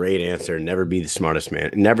 That's a great answer. Never be the smartest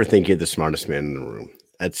man. Never think you're the smartest man in the room.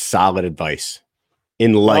 That's solid advice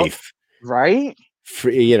in life. Right?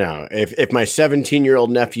 If my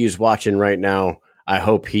 17-year-old nephew's watching right now, I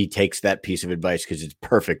hope he takes that piece of advice because it's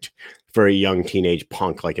perfect for a young teenage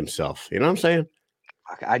punk like himself. You know what I'm saying?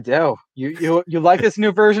 I do. You like this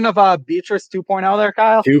new version of Beatrice 2.0 there,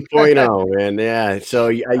 Kyle? 2.0, man. Yeah. So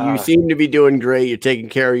you seem to be doing great. You're taking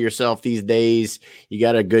care of yourself these days. You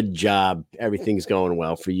got a good job. Everything's going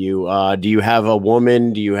well for you. Do you have a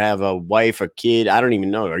woman? Do you have a wife, a kid? I don't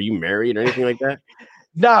even know. Are you married or anything like that?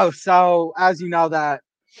 No. So as you know that,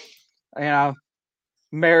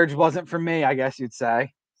 marriage wasn't for me, I guess you'd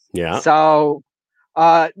say. Yeah. So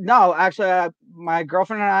no, actually, my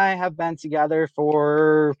girlfriend and I have been together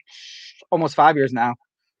for almost 5 years now.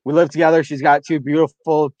 We live together. She's got 2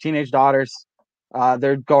 beautiful teenage daughters.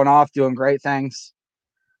 They're going off doing great things.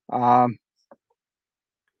 So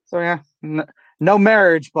yeah, no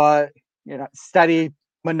marriage, but steady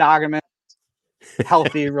monogamous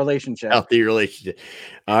healthy relationship. Healthy relationship.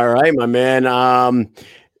 All right, my man.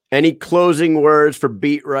 Any closing words for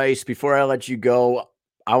Beat Rice before I let you go?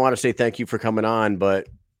 I want to say thank you for coming on, but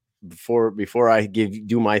before I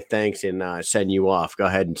do my thanks and send you off, go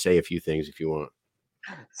ahead and say a few things if you want.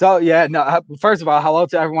 So yeah, no. First of all, hello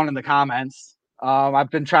to everyone in the comments. I've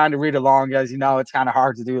been trying to read along, as you know. It's kind of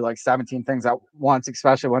hard to do like 17 things at once,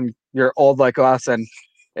 especially when you're old like us and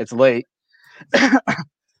it's late.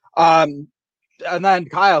 And then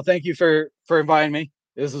Kyle, thank you for inviting me.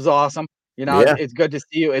 This was awesome. You know, Yeah. it's good to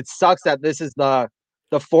see you. It sucks that this is the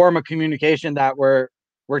form of communication that we're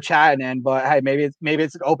chatting in, but hey, maybe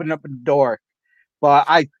it's opening up a door. But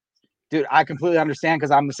dude, I completely understand because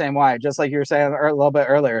I'm the same way. Just like you were saying a little bit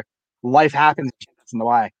earlier, life happens in the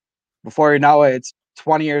way. Before you know it, it's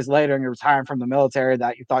 20 years later and you're retiring from the military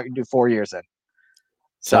that you thought you'd do 4 years in.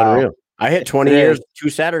 It's unreal. I hit 20 years 2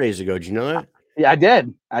 Saturdays ago. Did you know that? Yeah, I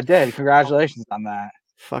did. Congratulations on that.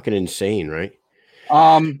 Fucking insane, right?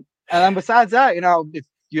 And then besides that, you know, if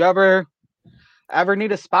you ever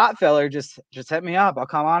need a spot filler, just hit me up. I'll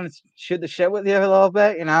come on and shoot the shit with you a little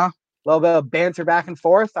bit, you know, a little bit of banter back and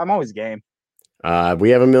forth. I'm always game. We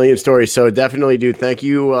have a million stories, so definitely, dude. Thank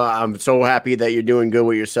you. I'm so happy that you're doing good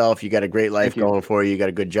with yourself. You got a great life going for you. You got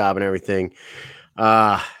a good job and everything.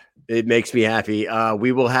 It makes me happy.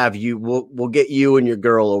 We will have you. We'll get you and your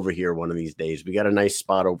girl over here one of these days. We got a nice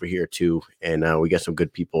spot over here too, and we got some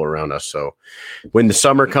good people around us. So when the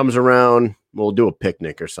summer comes around, we'll do a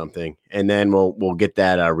picnic or something, and then we'll get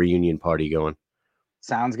that reunion party going.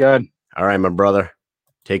 Sounds good. All right, my brother.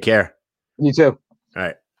 Take care. You too. All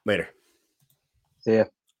right, later. See ya.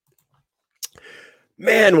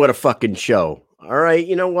 Man, what a fucking show. All right,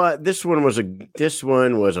 you know what? This one was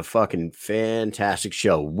a fucking fantastic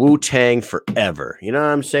show. Wu-Tang forever. You know what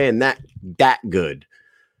I'm saying? That good.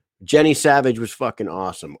 Jenny Savage was fucking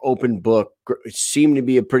awesome. Open book. Seemed to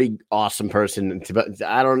be a pretty awesome person.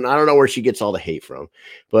 I don't know where she gets all the hate from,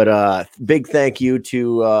 but big thank you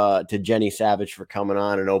to Jenny Savage for coming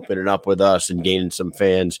on and opening up with us and gaining some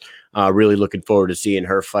fans. Really looking forward to seeing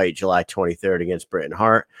her fight July 23rd against Britain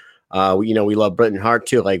Hart. We love Britain Hart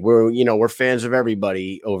too. Like we're fans of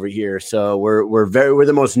everybody over here. So we're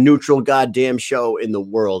the most neutral goddamn show in the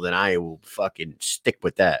world. And I will fucking stick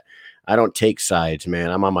with that. I don't take sides, man.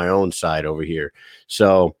 I'm on my own side over here.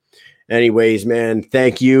 So anyways, man,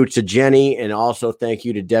 thank you to Jenny. And also thank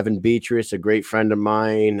you to Devin Beatrice, a great friend of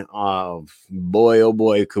mine. Boy, oh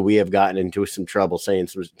boy, could we have gotten into some trouble telling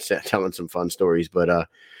some fun stories, but,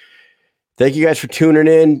 thank you guys for tuning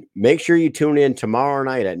in. Make sure you tune in tomorrow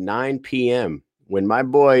night at 9 p.m. when my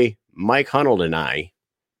boy Mike Hunold and I,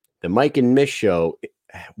 the Mike and Mish Show,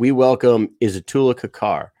 we welcome Izzatullah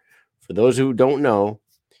Kakar. For those who don't know,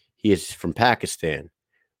 he is from Pakistan.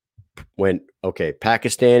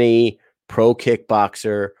 Pakistani pro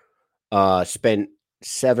kickboxer, spent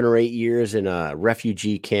 7 or 8 years in a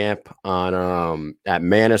refugee camp on at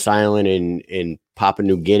Manus Island in Papua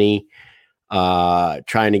New Guinea.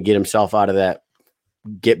 Trying to get himself out of that,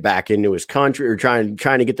 get back into his country, or trying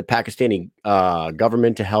to get the Pakistani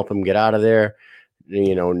government to help him get out of there.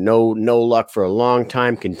 You know, no luck for a long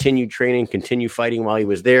time. Continued training, continued fighting while he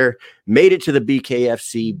was there. Made it to the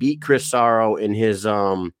BKFC, beat Chris Sarro in his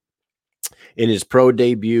pro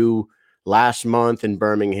debut last month in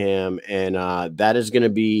Birmingham, and that is going to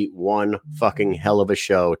be one fucking hell of a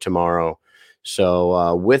show tomorrow.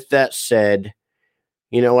 So with that said,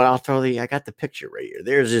 you know what? I got the picture right here.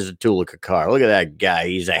 There's Izzatullah Kakar. Look at that guy.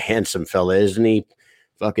 He's a handsome fella, isn't he?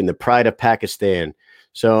 Fucking the pride of Pakistan.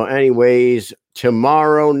 So anyways,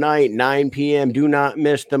 tomorrow night, 9 p.m. Do not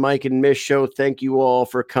miss the Mike and Mish Show. Thank you all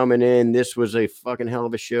for coming in. This was a fucking hell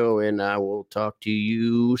of a show, and I will talk to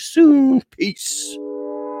you soon. Peace.